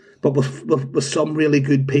with some really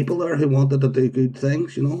good people there who wanted to do good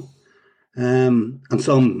things, you know, and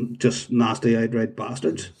some just nasty outright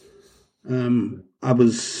bastards.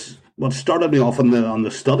 What started me off on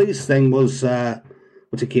the studies thing was,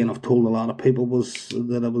 which again I've told a lot of people, was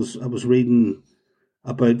that I was reading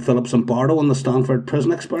about Philip Zimbardo and the Stanford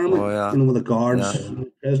prison experiment, you know, with the guards and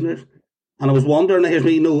the prisoners. And I was wondering, here's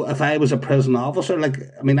me, you know, if I was a prison officer, like,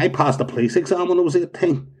 I mean, I passed a police exam when I was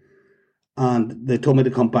 18, and they told me to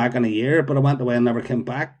come back in a year, but I went away and never came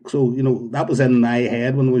back. So, you know, that was in my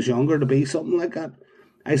head when I was younger to be something like that.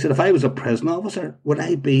 I said, if I was a prison officer, would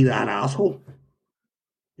I be that asshole?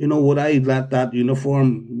 You know, would I let that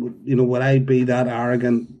uniform, you know, would I be that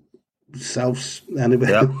arrogant anyway?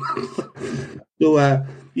 Yep. So,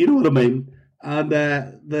 you know what I mean? And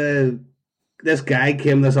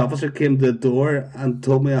this officer came to the door and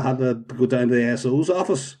told me I had to go down to the SO's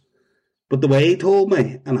office. But the way he told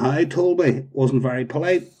me and how he told me wasn't very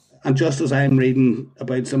polite. And just as I'm reading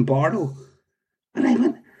about Zimbardo, and I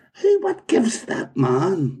went, what gives that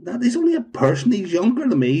man? That he's only a person, he's younger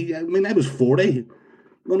than me. I mean, I was 40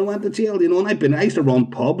 when I went to jail, you know, and I used to run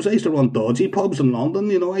pubs. I used to run dodgy pubs in London,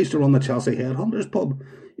 you know. I used to run the Chelsea Headhunters pub.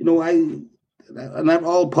 You know, and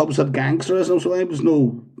all pubs had gangsterism, so I was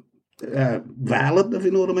no valid, if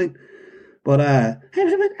you know what I mean. But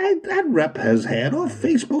I'd rip his head off.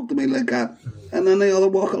 He spoke to me like that, and then the other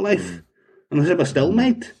walk of life. And I said, but still,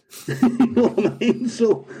 mate. You know what I mean?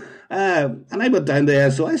 So, and I went down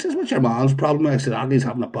there, so I says, what's your man's problem? I said, he's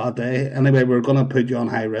having a bad day. Anyway, we're going to put you on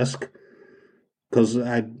high risk. Because so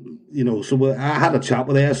I had a chat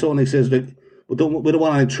with the SO, and he says, look, we don't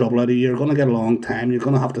want any trouble out of you. You're going to get a long time. You're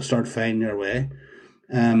going to have to start finding your way.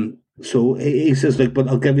 So he says, look, but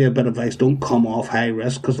I'll give you a bit of advice. Don't come off high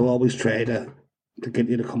risk, because they'll always try to get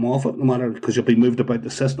you to come off it, no matter, because you'll be moved about the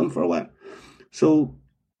system for a while. So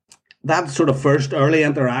that sort of first early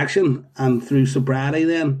interaction, and through sobriety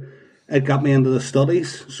then, it got me into the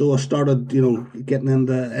studies. So I started, you know, getting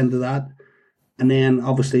into that. And then,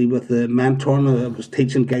 obviously, with the mentoring, I was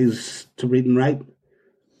teaching guys to read and write.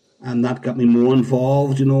 And that got me more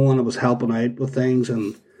involved, you know, and I was helping out with things.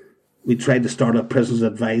 And we tried to start a prisons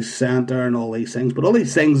advice centre and all these things. But all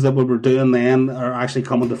these things that we were doing then are actually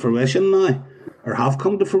coming to fruition now, or have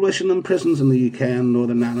come to fruition in prisons in the UK and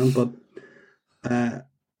Northern Ireland. But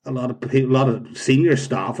a lot of senior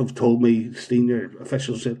staff have told me, senior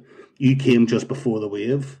officials said, you came just before the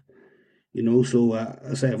wave. You know, so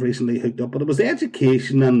I say I've recently hooked up, but it was the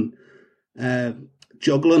education and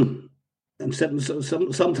juggling and sitting.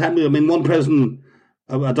 Sometimes, I mean, one prison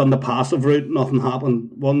I done the passive route, nothing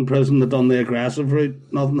happened. One prison I done the aggressive route,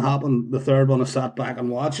 nothing happened. The third one I sat back and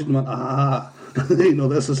watched it and went, you know,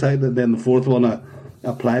 this is how. Then the fourth one I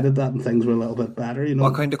applied at that, and things were a little bit better. You know,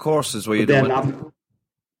 what kind of courses were you doing?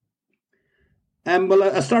 Well,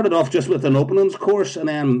 I started off just with an openings course, and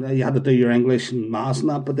then you had to do your English and maths and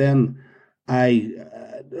that. But then I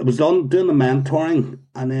was doing the mentoring,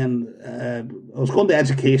 and then I was going to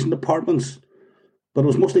education departments, but it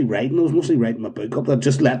was mostly writing. I was mostly writing my book up. That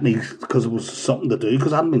just let me, because it was something to do,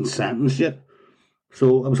 because I hadn't been sentenced yet.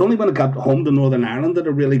 So it was only when I got home to Northern Ireland that I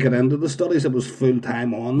really got into the studies. It was full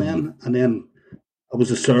time on then, and then I was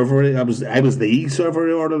a server. I was the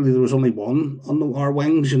server orderly. There was only one on our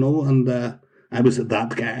wings, you know, and I was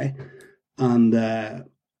that guy. And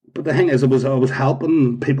but the thing is, I was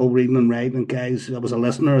helping people reading and writing, guys. I was a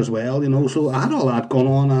listener as well, you know. So I had all that going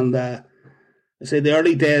on, and I say the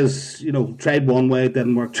early days, you know, tried one way, it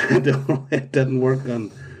didn't work. Tried the other way, it didn't work,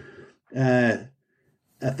 and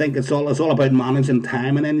I think it's all about managing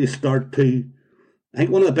time, and then you start to. I think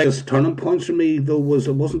one of the biggest turning points for me though was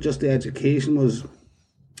it wasn't just the education.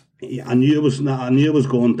 I knew it was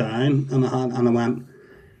going down, and I went,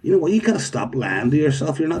 you know what, you got to stop lying to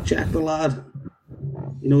yourself. You're not Jack the Lad.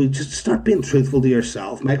 You know, you just start being truthful to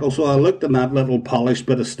yourself, Michael. So I looked at that little polished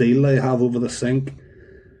bit of steel I have over the sink,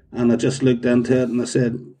 and I just looked into it, and I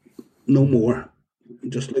said, no more.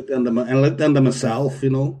 Just looked into myself,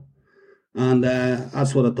 you know. And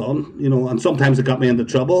that's what I've done, and sometimes it got me into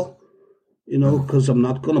trouble, because I'm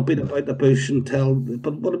not going to beat about the bush and tell,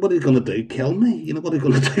 but what are you going to do? Kill me? What are you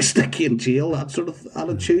going to do? Stick you in jail? That sort of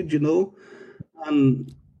attitude,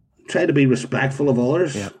 and try to be respectful of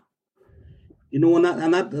others. Yeah. And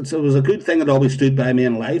that it was a good thing that always stood by me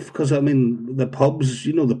in life, because, the pubs,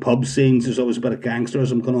 the pub scenes, there's always a bit of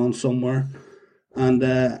gangsterism going on somewhere.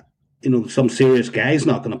 And, some serious guys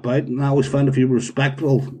knocking about. And I always found if you were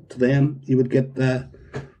respectful to them, you would get that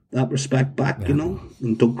respect back,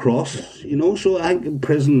 and don't cross, So I think in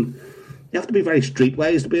prison, you have to be very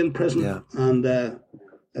streetwise to be in prison. Yeah. And as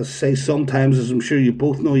I say, sometimes, as I'm sure you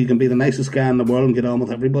both know, you can be the nicest guy in the world and get on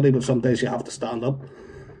with everybody, but sometimes you have to stand up.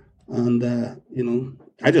 And,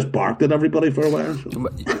 I just barked at everybody for a while. So.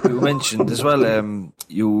 You mentioned as well,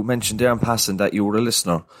 you mentioned there in passing that you were a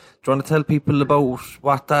listener. Do you want to tell people about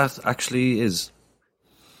what that actually is?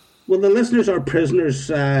 Well, the listeners are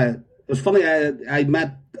prisoners. It was funny, I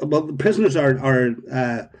met, the prisoners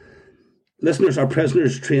listeners are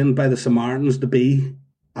prisoners trained by the Samaritans to be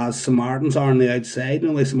as Samaritans are on the outside.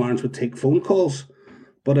 The way Samaritans would take phone calls.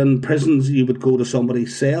 But in prisons, you would go to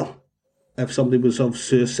somebody's cell if somebody was of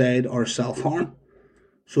suicide or self-harm.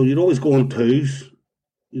 So you'd always go in twos.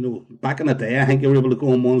 Back in the day, I think you were able to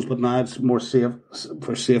go in ones, but now it's more safe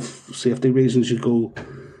for safety reasons. You go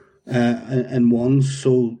in ones.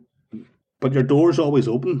 So, but your door's always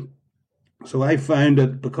open. So I found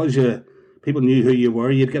that because people knew who you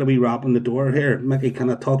were, you'd get a wee rap on the door. Here, Mickey, can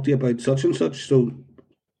I talk to you about such and such? So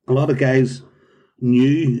a lot of guys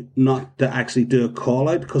knew not to actually do a call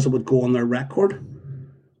out because it would go on their record.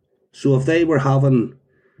 So if they were having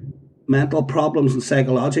mental problems and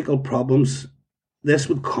psychological problems, this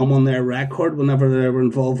would come on their record whenever they were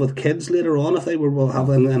involved with kids later on, if they were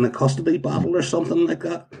having in a custody battle or something like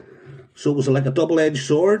that. So it was like a double-edged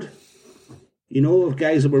sword. Of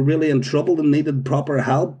guys that were really in trouble and needed proper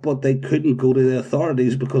help, but they couldn't go to the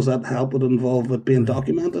authorities because that help would involve it being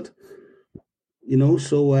documented. So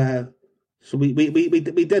we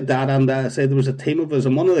did that, and say there was a team of us,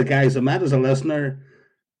 and one of the guys I met as a listener,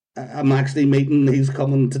 I'm actually meeting, he's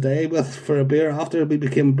coming today for a beer after we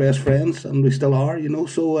became best friends, and we still are,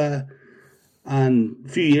 So, and a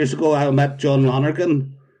few years ago, I met John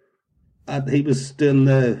Lonergan. He was doing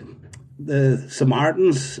the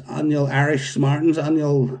Samaritans annual, Irish Samaritans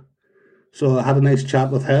annual. So I had a nice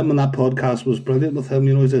chat with him, and that podcast was brilliant with him.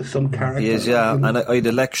 He's some character. He is, yeah. And I had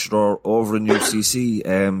a lecturer over in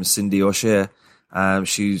UCC, Cindy O'Shea.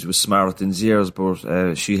 She was Samaritans years,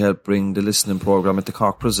 but she helped bring the listening program at the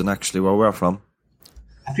Cork prison, actually, where we're from.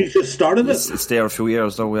 Have you just started it? It's there a few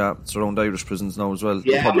years now, yeah. It's around Irish prisons now as well.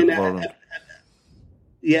 Yeah,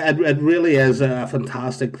 it really is a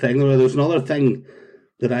fantastic thing. There's another thing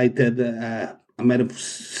that I did, I might have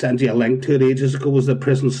sent you a link to it ages ago, was the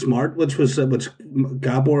Prison Smart, which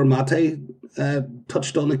Gabor Mate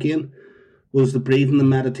touched on again, was the breathing and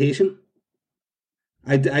meditation.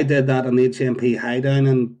 I did that on HMP Highdown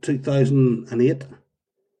in 2008,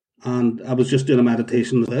 and I was just doing a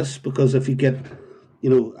meditation with this, because if you get,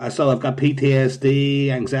 I've got PTSD,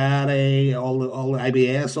 anxiety, all the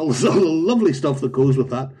IBS, all the lovely stuff that goes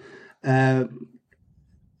with that.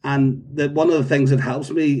 And one of the things that helps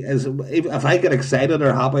me is if I get excited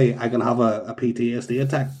or happy, I can have a PTSD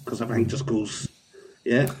attack, because everything just goes,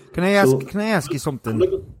 yeah. Can I ask you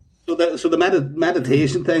something? So the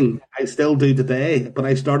meditation thing I still do today, but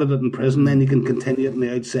I started it in prison. Then you can continue it on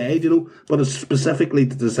the outside, But it's specifically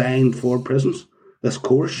designed for prisons. This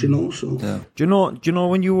course, So yeah. Do you know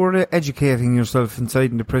when you were educating yourself inside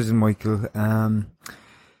in the prison, Michael?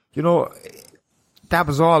 That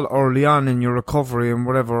was all early on in your recovery and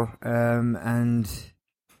whatever. And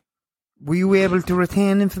were you able to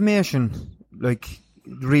retain information, like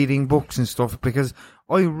reading books and stuff? Because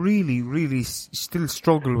I really, really still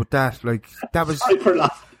struggle with that. Like, that was...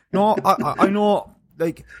 No, I know,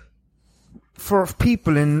 like, for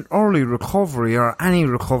people in early recovery or any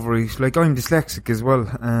recovery, like, I'm dyslexic as well,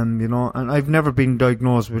 and I've never been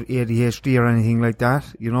diagnosed with ADHD or anything like that,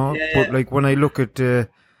 Yeah. But, like, when I look at the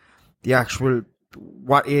actual...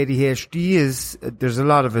 what ADHD is, there's a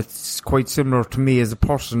lot of it's quite similar to me as a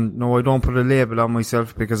person. No, I don't put a label on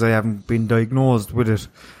myself because I haven't been diagnosed with it.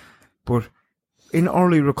 But in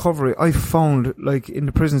early recovery, I found, like in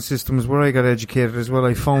the prison systems where I got educated as well,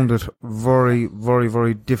 I found it very, very,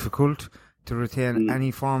 very difficult to retain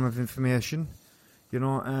any form of information.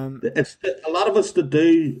 It's a lot of it's to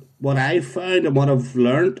do what I found and what I've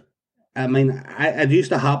learned. I mean, it used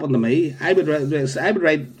to happen to me. I would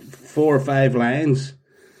write 4 or 5 lines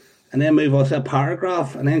and then move on to a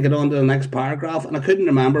paragraph and then get on to the next paragraph, and I couldn't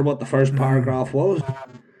remember what the first paragraph was,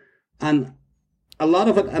 and a lot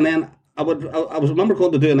of it, and then I remember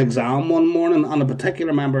going to do an exam one morning, and a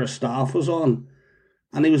particular member of staff was on,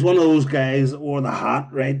 and he was one of those guys that wore the hat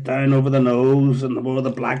right down over the nose, and wore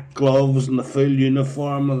the black gloves and the full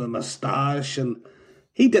uniform and the moustache, and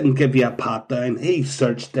he didn't give you a pat down. He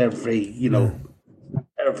searched every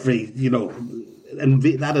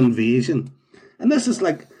that invasion, and this is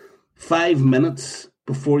like 5 minutes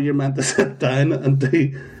before you're meant to sit down and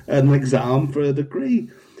do an exam for a degree.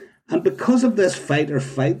 And because of this fight or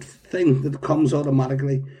flight thing that comes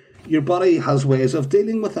automatically, your body has ways of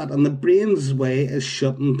dealing with that, and the brain's way is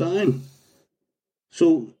shutting down.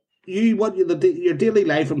 So your daily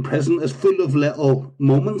life in prison is full of little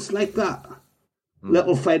moments like that,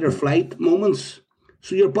 little fight or flight moments.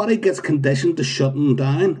 So your body gets conditioned to shutting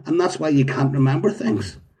down, and that's why you can't remember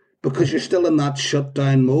things, because you're still in that shut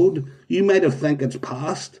down mode. You might have think it's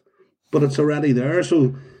past, but it's already there.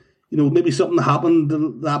 So, maybe something happened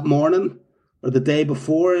that morning or the day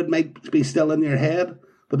before, it might be still in your head.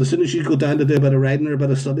 But as soon as you go down to do a bit of writing or a bit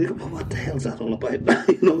of study, you go, what the hell's that all about?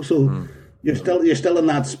 You're still in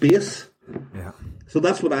that space. Yeah. So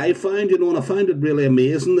that's what I found, and I found it really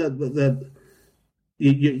amazing that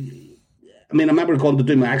I remember going to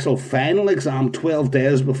do my actual final exam 12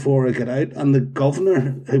 days before I got out, and the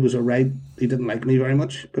governor, who was he didn't like me very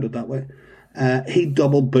much, put it that way, he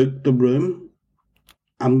double booked the room,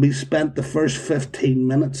 and we spent the first 15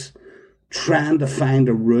 minutes trying to find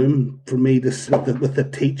a room for me to sit with the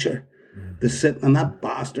teacher, to sit, and that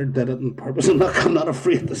bastard did it on purpose. I'm not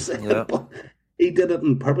afraid to say it, but he did it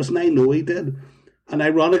on purpose, and I know he did. And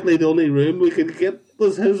ironically, the only room we could get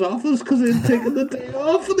was his office, because he'd taken the day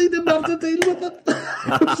off and he didn't have to deal with it.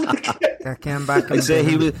 I came back. I'd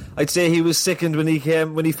say he was sickened when he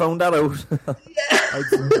found that out.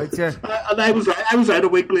 Yeah. And I was out a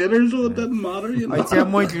week later, so it didn't matter. I'd say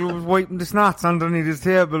Michael was wiping the snots underneath his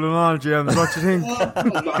table and all, James. What do you think?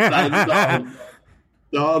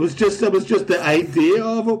 No, it was just the idea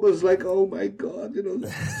of it was like, oh my God,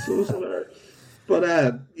 so sorry. But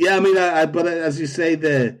but as you say,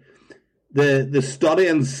 the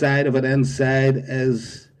studying side of it inside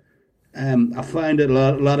is, I find that a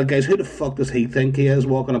lot of guys, who the fuck does he think he is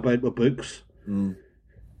walking about with books?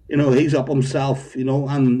 He's up himself,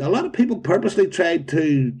 and a lot of people purposely tried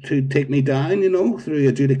to take me down, through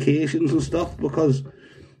adjudications and stuff, because,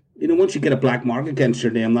 once you get a black mark against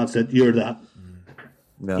your name, that's it, you're that.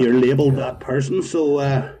 Yeah. You're labelled that person. So,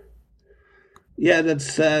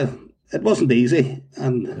 that's... it wasn't easy,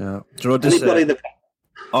 and anybody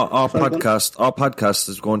our podcast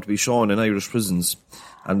is going to be shown in Irish prisons,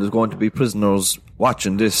 and there's going to be prisoners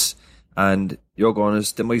watching this, and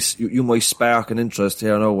you might spark an interest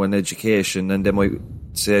here now in education, and they might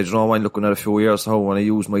say, I'm looking at a few years, how I want to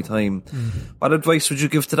use my time. What advice would you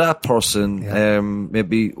give to that person? Yeah.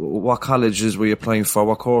 Maybe what colleges were you applying for?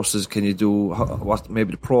 What courses can you do? What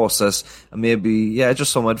maybe the process, and maybe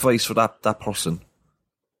just some advice for that person.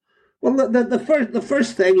 Well, the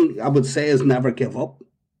first thing I would say is never give up.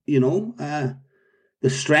 The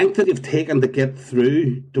strength that you've taken to get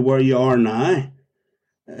through to where you are now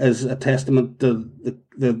is a testament to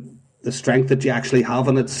the strength that you actually have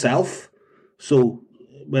in itself. So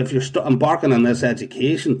if you're embarking on this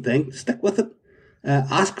education thing, stick with it.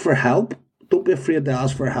 Ask for help. Don't be afraid to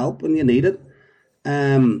ask for help when you need it.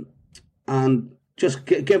 And just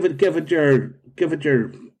give it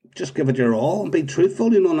your all and be truthful,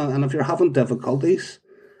 and if you're having difficulties,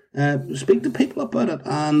 speak to people about it,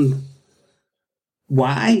 and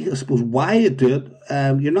why you do it.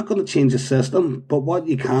 You're not going to change the system, but what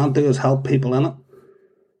you can do is help people in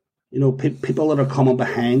it. People that are coming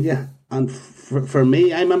behind you. And for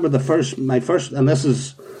me, I remember my first, and this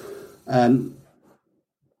is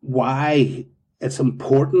why it's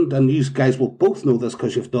important, and you guys will both know this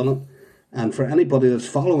because you've done it. And for anybody that's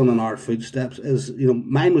following in our footsteps, is,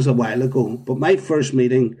 mine was a while ago, but my first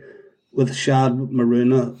meeting with Shad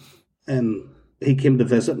Maruna, and he came to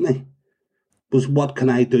visit me, was, what can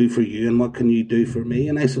I do for you and what can you do for me?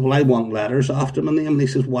 And I said, well, I want letters after my name. And he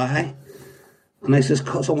says, why? And I says,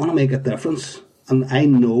 because I want to make a difference. And I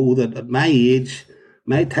know that at my age,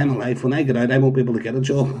 my time of life, when I get out, I won't be able to get a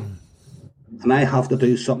job. And I have to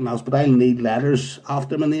do something else, but I'll need letters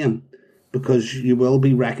after my name, because you will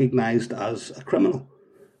be recognised as a criminal.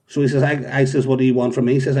 So he says, I says, what do you want from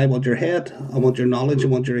me? He says, I want your head, I want your knowledge, I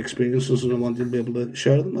want your experiences, and I want you to be able to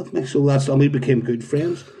share them with me. So and we became good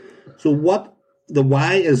friends. So the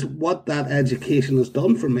why is what that education has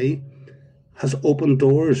done for me, has opened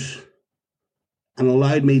doors and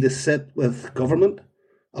allowed me to sit with government,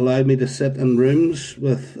 allowed me to sit in rooms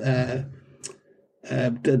with the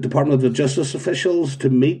Department of Justice officials, to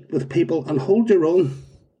meet with people and hold your own.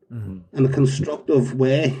 in a constructive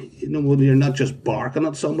way. You know, when you're not just barking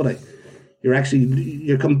at somebody,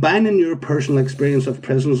 you're combining your personal experience of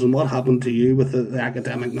prisons and what happened to you with the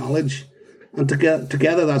academic knowledge, and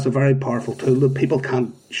together that's a very powerful tool that people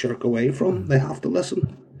can't shirk away from. They have to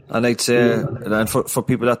listen. And I'd say, and for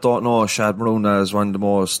people that don't know, Shad Maruna is one of the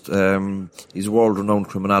most, he's a world-renowned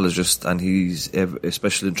criminologist, and he's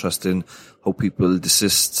especially interested in how people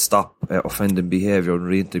desist, stop offending behaviour and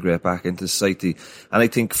reintegrate back into society. And I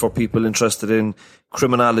think for people interested in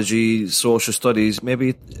criminology, social studies,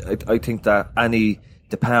 maybe I think that any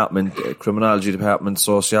department, criminology department,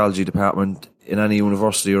 sociology department in any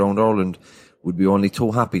university around Ireland would be only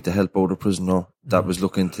too happy to help out a prisoner that was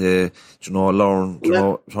looking to, learn,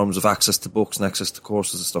 in terms of access to books and access to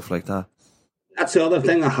courses and stuff like that. That's the other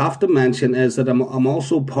thing I have to mention is that I'm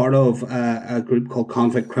also part of a group called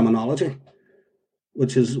Convict Criminology,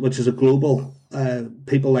 which is a global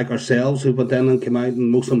people like ourselves who went in and came out,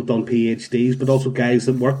 and most of them have done PhDs, but also guys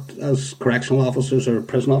that worked as correctional officers or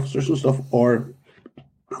prison officers and stuff, or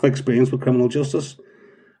have experience with criminal justice,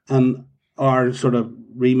 and our sort of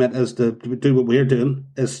remit is to do what we're doing,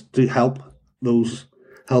 is to help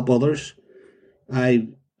others. I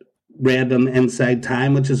read in Inside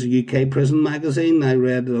Time, which is a UK prison magazine. I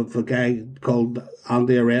read of a guy called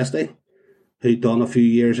Andy Aresti, who'd done a few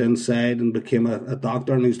years inside and became a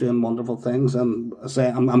doctor, and he's doing wonderful things. And I say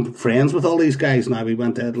I'm friends with all these guys now. We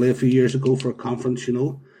went to Italy a few years ago for a conference,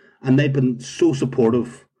 and they've been so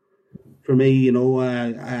supportive for me.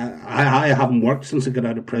 I haven't worked since I got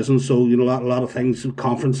out of prison, so a lot of things,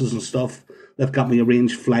 conferences and stuff. They've got me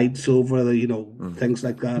arranged flights over, things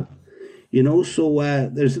like that. So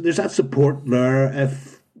there's that support there,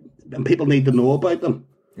 and people need to know about them.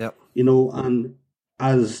 Yep. And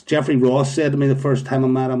as Jeffrey Ross said to me the first time I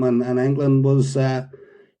met him in England was, I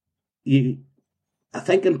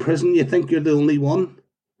think in prison you think you're the only one.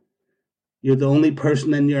 You're the only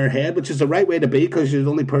person in your head, which is the right way to be, because you're the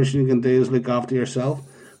only person you can do is look after yourself.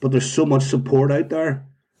 But there's so much support out there.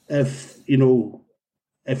 If you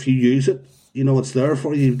use it, it's there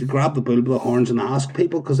for you to grab the bull by the horns and ask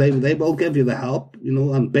people, because they will give you the help,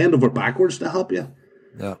 and bend over backwards to help you.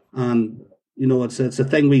 Yeah. And, it's a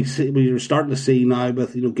thing we're starting to see now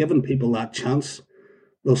with, giving people that chance.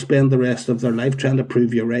 They'll spend the rest of their life trying to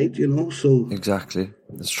prove you right, so. Exactly.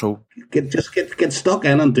 It's true. Get stuck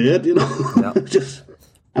in and do it, Yeah.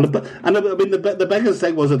 the biggest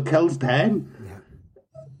thing was it kills time. Yeah.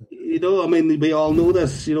 We all know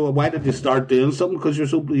this, why did you start doing something? Because you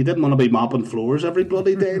didn't want to be mopping floors every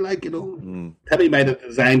bloody day, Timmy might have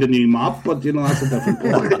designed a new mop, but, that's a different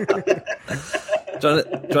point. Do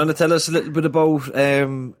you want to tell us a little bit about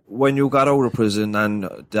when you got out of prison and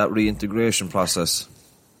that reintegration process?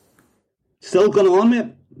 Still going on,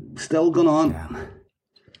 mate. Still going on.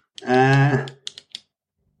 Yeah.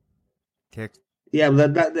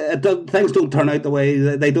 Things don't turn out the way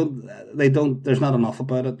they don't. There's not enough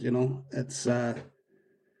about it. It's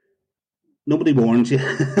nobody warns you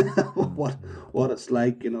what it's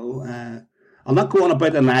like. I'll not go on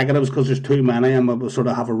about the negatives because there's too many, and we'll sort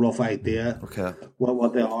of have a rough idea. Okay.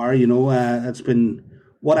 What they are. It's been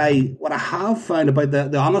what I have found about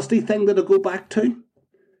the honesty thing that I go back to.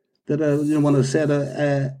 That when I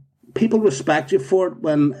said people respect you for it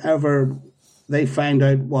whenever they find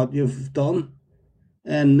out what you've done.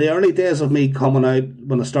 In the early days of me coming out,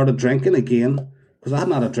 when I started drinking again, because I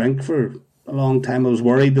hadn't had a drink for a long time, I was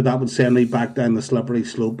worried that would send me back down the slippery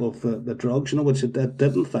slope of the drugs, which it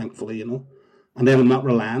didn't, thankfully, And then I'm not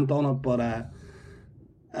reliant on it, but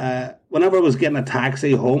whenever I was getting a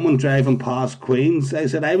taxi home and driving past Queens, I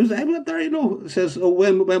said, I was there, It says, oh,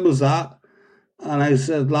 when was that? And I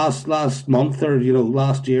said, last month or,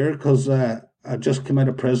 last year, because I just came out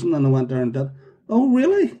of prison and I went there and did. Oh,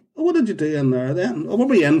 really? What did you do in there then? What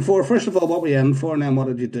were you in for? First of all, what were you in for, and then what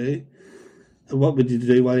did you do? What would you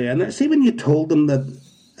do while you're in there? See, when you told them that,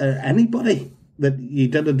 anybody, that you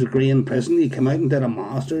did a degree in prison, you came out and did a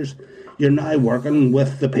master's, you're now working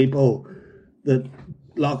with the people that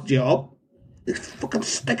locked you up, fucking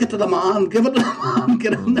stick it to the man, give it to the man,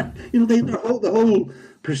 get in there. The whole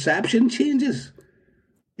perception changes.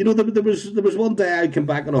 There was one day I came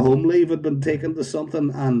back on a home leave, I'd been taken to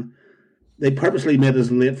something, and they purposely made us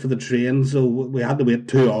late for the train, so we had to wait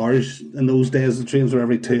 2 hours. In those days, the trains were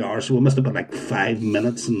every 2 hours, so we must have been like 5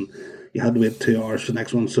 minutes, and you had to wait 2 hours for the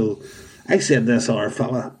next one. So I said to this other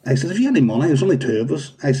fella, I said, have you any money? There's only two of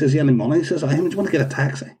us. I says, you any money? He says, how much do you want to get a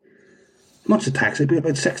taxi? How much a taxi be?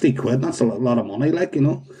 About 60 quid. That's a lot of money,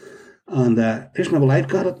 And here's my wife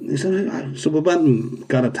got it. He said, so we went and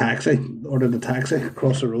got a taxi, ordered a taxi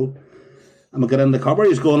across the road. And we got in the car.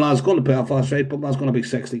 He's going, I was going to Belfast, right? But that's going to be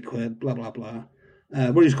 60 quid, blah, blah, blah.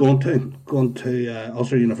 where he's going to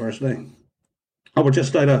Ulster University. Oh, we're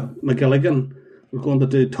just out of McGilligan. We're going to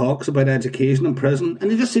do talks about education in prison,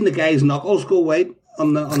 and you just seen the guy's knuckles go white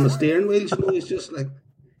on the steering wheel. You know, he's just like,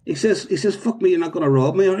 he says, "Fuck me, you're not going to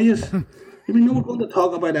rob me, are you?" I mean, no, we're going to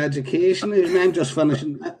talk about education. I mean, I'm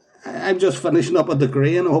just finishing up a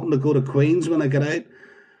degree, and I'm hoping to go to Queen's when I get out.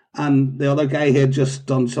 And the other guy had just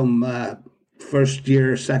done some first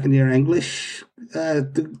year, second year English,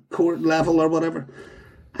 the court level or whatever.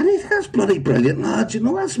 And he says, bloody brilliant, lad, you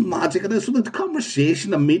know, that's magic. And so the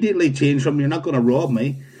conversation immediately changed from, "You're not going to rob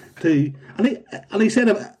me," to, and he said,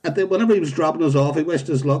 whenever he was dropping us off, he wished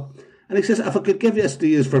us luck. And he says, "If I could give you to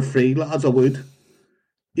use for free, lads, I would."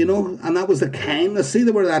 You know, and that was the kindness. See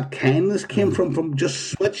where that kindness came from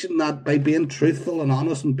just switching that by being truthful and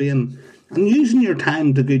honest and using your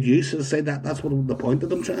time to good use. I say that's what the point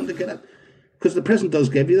that I'm trying to get at. Because the prison does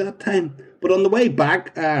give you that time. But on the way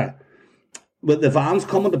back, with the vans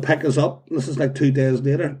coming to pick us up, this is like 2 days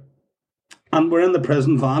later, and we're in the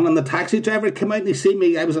prison van, and the taxi driver came out and he see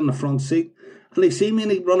me, I was in the front seat, and he see me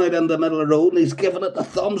and he run out in the middle of the road and he's giving it the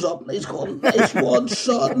thumbs up and he's going, "Nice one,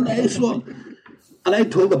 son, nice one." And I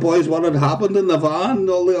told the boys what had happened in the van and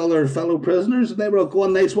all the other fellow prisoners, and they were all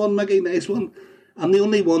going, "Nice one, Mickey, nice one." And the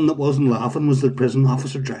only one that wasn't laughing was the prison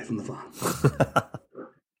officer driving the van.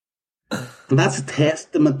 And that's a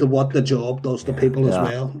testament to what the job does to people as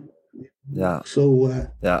well. Yeah. So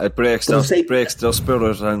it breaks their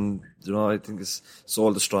spirit, and you know, I think it's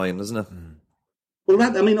soul destroying, isn't it?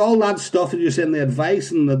 Well, all that stuff that you're saying, the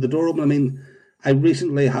advice and the door open. I mean, I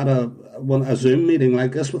recently had a Zoom meeting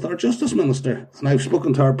like this with our Justice Minister, and I've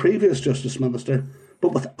spoken to our previous Justice Minister,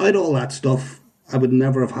 but without all that stuff, I would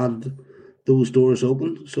never have had those doors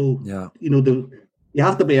open. So, you know, you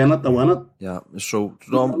have to be in it to win it. Yeah, so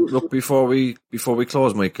look, before we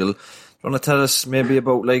close, Michael, do you want to tell us maybe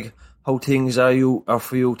about like how things are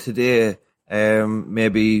for you today?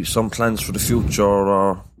 Maybe some plans for the future,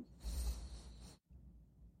 or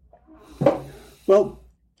well.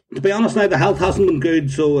 To be honest now, the health hasn't been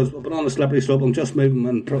good, so I've been on a slippery slope. I'm just moving,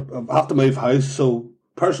 and I have to move house, so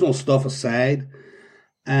personal stuff aside,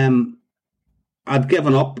 I'd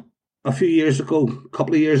given up a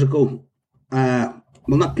couple of years ago. Well,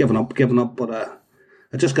 not given up, but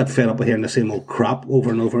I just got fed up of hearing the same old crap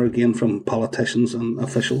over and over again from politicians and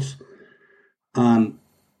officials. And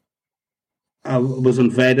I was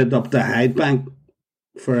invited up to Hydebank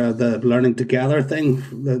for the Learning Together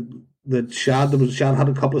thing, that Shad had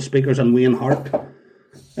a couple of speakers, and Wayne Hart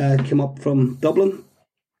came up from Dublin,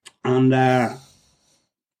 and there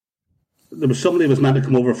was somebody who was meant to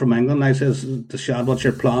come over from England. I says to Shad, "What's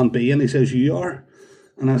your plan B?" And he says, "You are."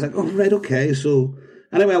 And I was like, "Oh, right, okay." So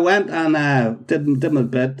anyway, I went and did my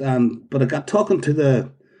bit, but I got talking to the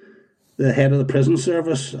head of the prison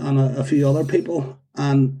service and a few other people,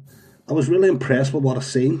 and I was really impressed with what I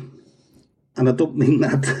seen. And I don't mean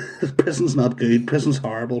that prison's not good, prison's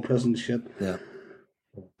horrible, prison's shit. Yeah.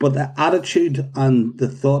 But the attitude and the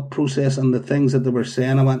thought process and the things that they were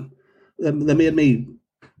saying, they made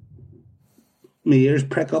my ears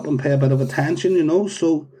prick up and pay a bit of attention, you know.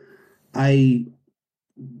 So I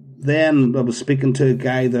was speaking to a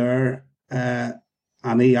guy there,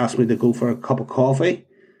 and he asked me to go for a cup of coffee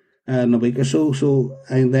in a week or so. So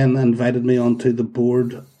I then invited me onto the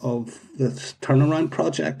board of this turnaround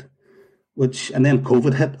project. And then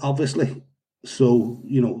COVID hit, obviously. So,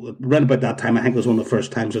 you know, around about that time, I think it was one of the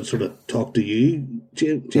first times I'd sort of talked to you,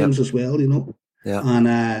 James, as well, you know. Yeah.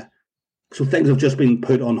 And so things have just been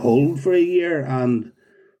put on hold for a year, and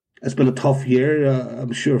it's been a tough year,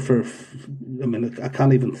 I'm sure, I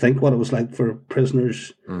can't even think what it was like for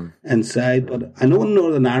prisoners inside. But I know in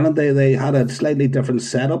Northern Ireland, they had a slightly different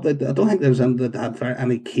setup. I don't think there was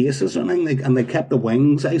any cases or anything, and they kept the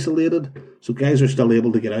wings isolated, so guys are still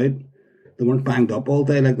able to get out. They weren't banged up all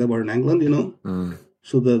day like they were in England, you know.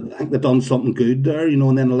 So I think they've done something good there, you know,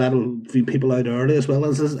 and then let a few people out early as well.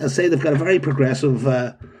 As I say, they've got a very progressive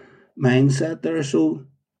mindset there. So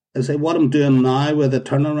I say what I'm doing now with the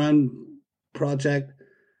turnaround project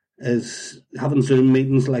is having Zoom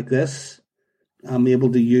meetings like this. I'm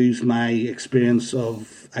able to use my experience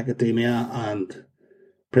of academia and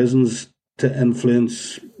prisons to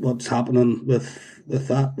influence what's happening with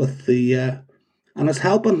the and it's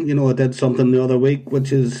helping. You know, I did something the other week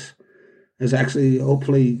which is actually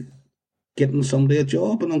hopefully getting somebody a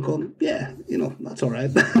job, and I'm going, yeah, you know, that's all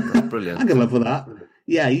right. Brilliant. I can live with that.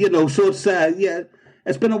 Yeah, you know, so it's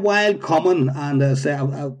it's been a while coming, and I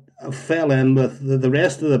fell in with the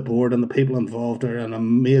rest of the board, and the people involved are an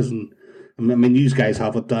amazing. I mean, you guys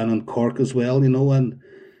have it down in Cork as well, you know, and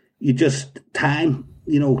you just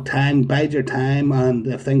bide your time, and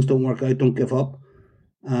if things don't work out, don't give up.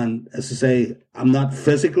 And as I say, I'm not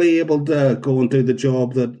physically able to go and do the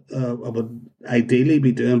job that I would ideally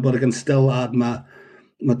be doing, but I can still add my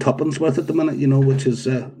tuppence worth at the minute, which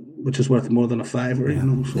is worth more than a fiver,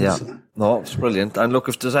 So no, it's brilliant. And look,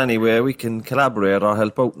 if there's any way we can collaborate or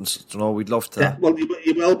help out, and we'd love to. Yeah, well,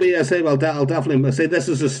 you will be. I say, well, I'll definitely say this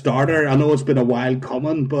is a starter. I know it's been a while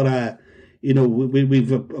coming, but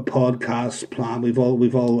we've a podcast plan. We've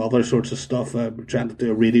all other sorts of stuff. We're trying to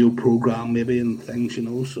do a radio program, maybe, and things,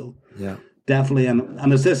 So yeah, definitely.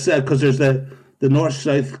 And is this because there's the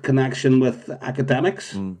north-south connection with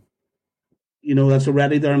academics? That's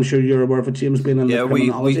already there. I'm sure you're aware of it, James, being in the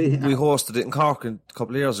criminology. we hosted it in Cork a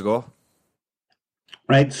couple of years ago.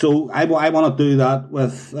 Right, so I want to do that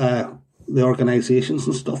with the organisations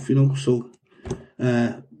and stuff, So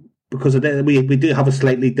because we do have a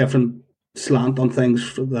slightly different slant on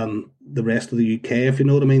things than the rest of the UK, if you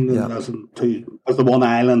know what I mean. Yeah. As the one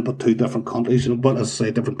island, but two different countries, But as I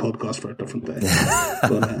say, different podcasts for a different day.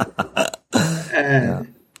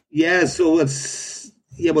 So it's.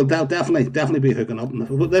 Yeah, well, they'll definitely be hooking up.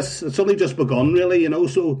 But it's only just begun, really,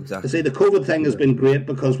 So exactly. I say the COVID thing has been great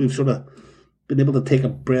because we've sort of been able to take a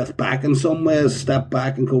breath back in some ways, step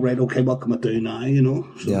back and go, right, okay, what can I do now,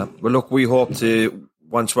 So, yeah, well, look, we hope to,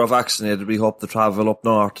 once we're vaccinated, we hope to travel up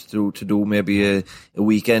north to do maybe a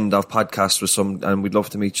weekend of podcasts with some, and we'd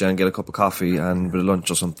love to meet you and get a cup of coffee and with a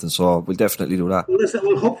lunch or something. So we'll definitely do that.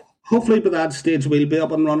 Well, hopefully by that stage we'll be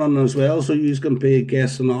up and running as well, so you can be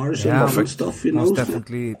guests on ours and stuff, Most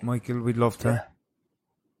definitely, Michael, we'd love to.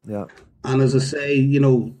 Yeah. And as I say,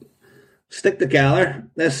 stick together.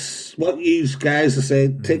 This, what you guys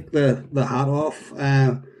say, take the hat off.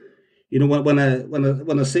 When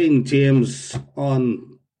I seen James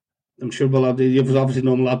on, I'm sure you've obviously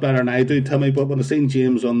known him a lot better than I do, Tommy, but when I seen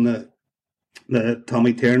James on the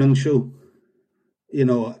Tommy Tiernan show,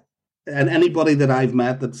 and anybody that I've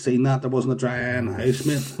met that's seen that, there wasn't a dry eye in the house,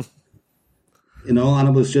 mate. And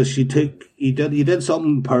it was just you did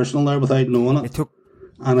something personal there without knowing it. It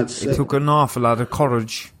took an awful lot of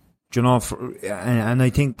courage, and I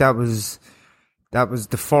think that was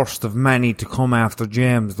the first of many to come after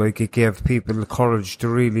James. Like, it gave people the courage to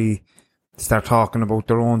really start talking about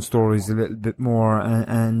their own stories a little bit more,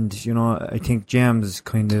 and I think James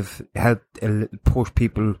kind of helped push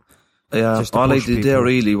people. Yeah, all I did there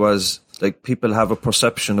really was, like, people have a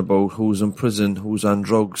perception about who's in prison, who's on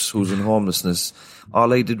drugs, who's in homelessness.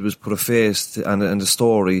 All I did was put a face and a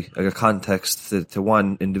story, like a context to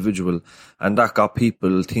one individual, and that got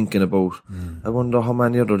people thinking about, I wonder how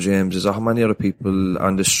many other Jameses or how many other people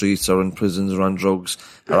on the streets or in prisons or on drugs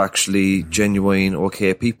are actually genuine,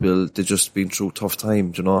 okay people. They've just been through tough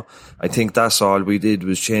times, I think that's all we did,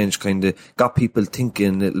 was change, kind of got people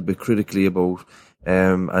thinking a little bit critically about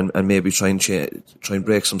and maybe try and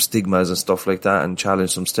break some stigmas and stuff like that, and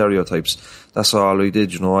challenge some stereotypes. That's all we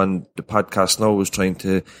did, and the podcast now is trying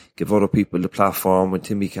to give other people the platform. When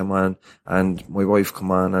Timmy came on and my wife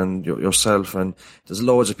come on and yourself, and there's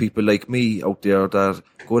loads of people like me out there that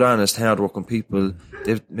good, honest, hard-working people.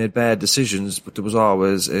 They've made bad decisions, but there was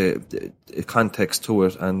always a context to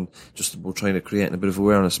it, and just about trying to create a bit of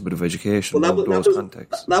awareness, a bit of education. Well,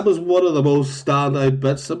 that was one of the most standout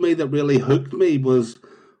bits of me that really hooked me, was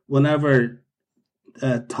whenever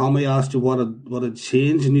Tommy asked you what had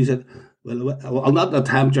changed, and you said, well, I'll not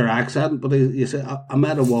attempt your accent, but you said, I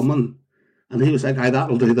met a woman, and he was like,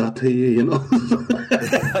 that'll do that to you,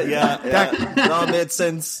 yeah, that made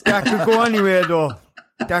sense. That could go anywhere, though.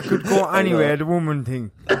 That could go anywhere, the woman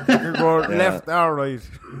thing. It could go left or right.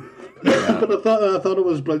 But I thought it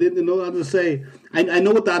was brilliant, and to say, I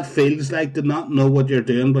know what that feels like, to not know what you're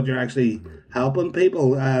doing, but you're actually helping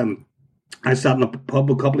people. I sat in a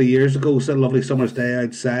pub a couple of years ago, it's a lovely summer's day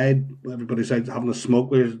outside, everybody's out having a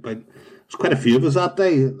smoke. There's quite a few of us that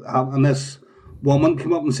day, and this woman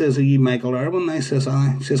came up and says, "Are you Michael Irwin?" And I says,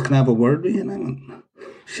 "Aye." She says, "Can I have a word with you?" And I went,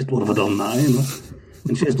 "Shit, what have I done now?"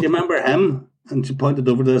 And she says, "Do you remember him?" And she pointed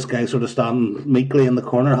over to this guy sort of standing meekly in the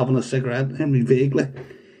corner having a cigarette, Henry vaguely.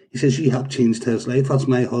 He says, "You helped change his life. That's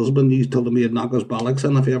my husband. You told him he'd knock his bollocks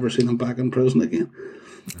in if you ever seen him back in prison again."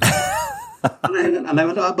 and I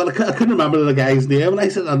went, but I couldn't remember the guy's name. And I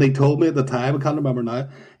said, and he told me at the time, I can't remember now.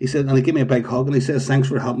 He said, and he gave me a big hug, and he says, "Thanks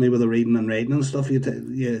for helping me with the reading and writing and stuff. You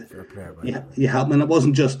helped me." And it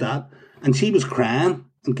wasn't just that. And she was crying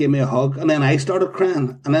and gave me a hug. And then I started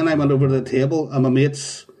crying. And then I went over to the table, and my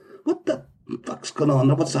mates, "What the fuck's going on?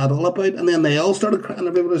 What's that all about?" And then they all started crying.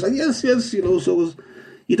 Everybody was like, yes. So it was,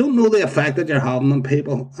 you don't know the effect that you're having on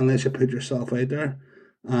people unless you put yourself out there.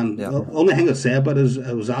 And the only thing I'd say about it is,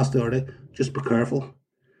 I was asked the other day, just be careful.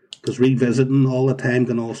 because revisiting all the time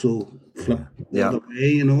can also flip the other way,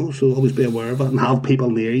 you know. So always be aware of it and have people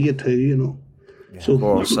near you too, you know. So, of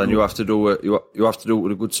course, and you have to do it. You have to do it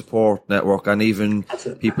with a good support network, and even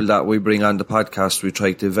people that we bring on the podcast, we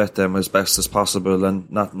try to vet them as best as possible,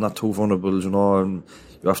 and not too vulnerable, you know. And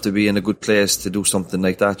you have to be in a good place to do something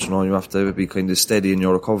like that, you know. You have to be kind of steady in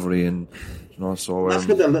your recovery, and you know. So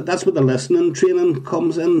that's what the listening training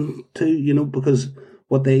comes in to, you know, because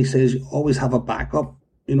what they say is you always have a backup,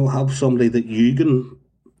 you know, have somebody that you can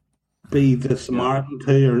be the Samaritan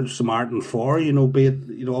to or Samaritan for, you know, be it,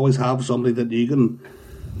 you know, always have somebody that you can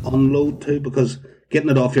unload to, because getting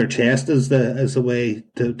it off your chest is the way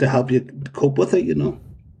to help you cope with it, you know.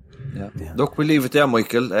 Yeah. Look, we'll leave it there,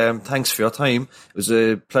 Michael. Thanks for your time. It was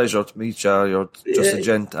a pleasure to meet you. You're just a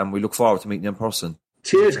gent, and we look forward to meeting you in person.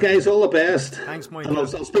 Cheers, guys. All the best. Thanks, Michael. And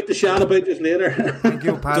I'll speak to Sean about this later. Thank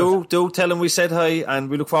you, pal. Do tell him we said hi, and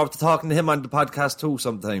we look forward to talking to him on the podcast too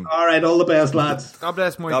sometime. All right, all the best, lads. God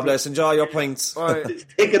bless, Michael. God bless. Enjoy your pints. Bye.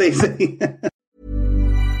 Take it easy.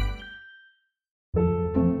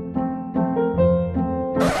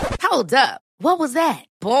 Hold up. What was that?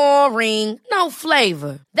 Boring. No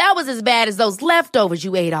flavor. That was as bad as those leftovers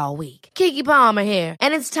you ate all week. Keke Palmer here,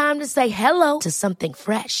 and it's time to say hello to something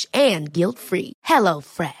fresh and guilt-free.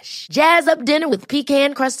 HelloFresh. Jazz up dinner with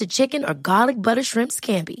pecan-crusted chicken or garlic butter shrimp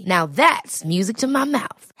scampi. Now that's music to my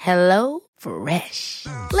mouth. HelloFresh.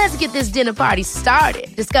 Let's get this dinner party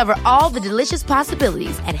started. Discover all the delicious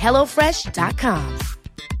possibilities at HelloFresh.com.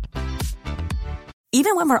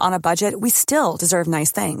 Even when we're on a budget, we still deserve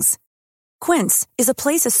nice things. Quince is a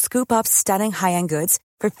place to scoop up stunning high-end goods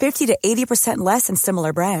for 50 to 80% less than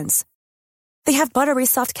similar brands. They have buttery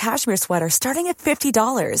soft cashmere sweaters starting at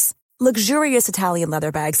 $50, luxurious Italian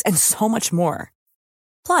leather bags, and so much more.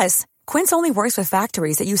 Plus, Quince only works with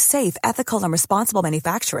factories that use safe, ethical, and responsible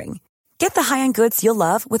manufacturing. Get the high-end goods you'll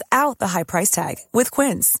love without the high price tag with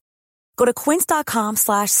Quince. Go to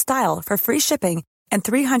quince.com/style for free shipping and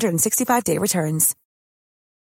 365-day returns.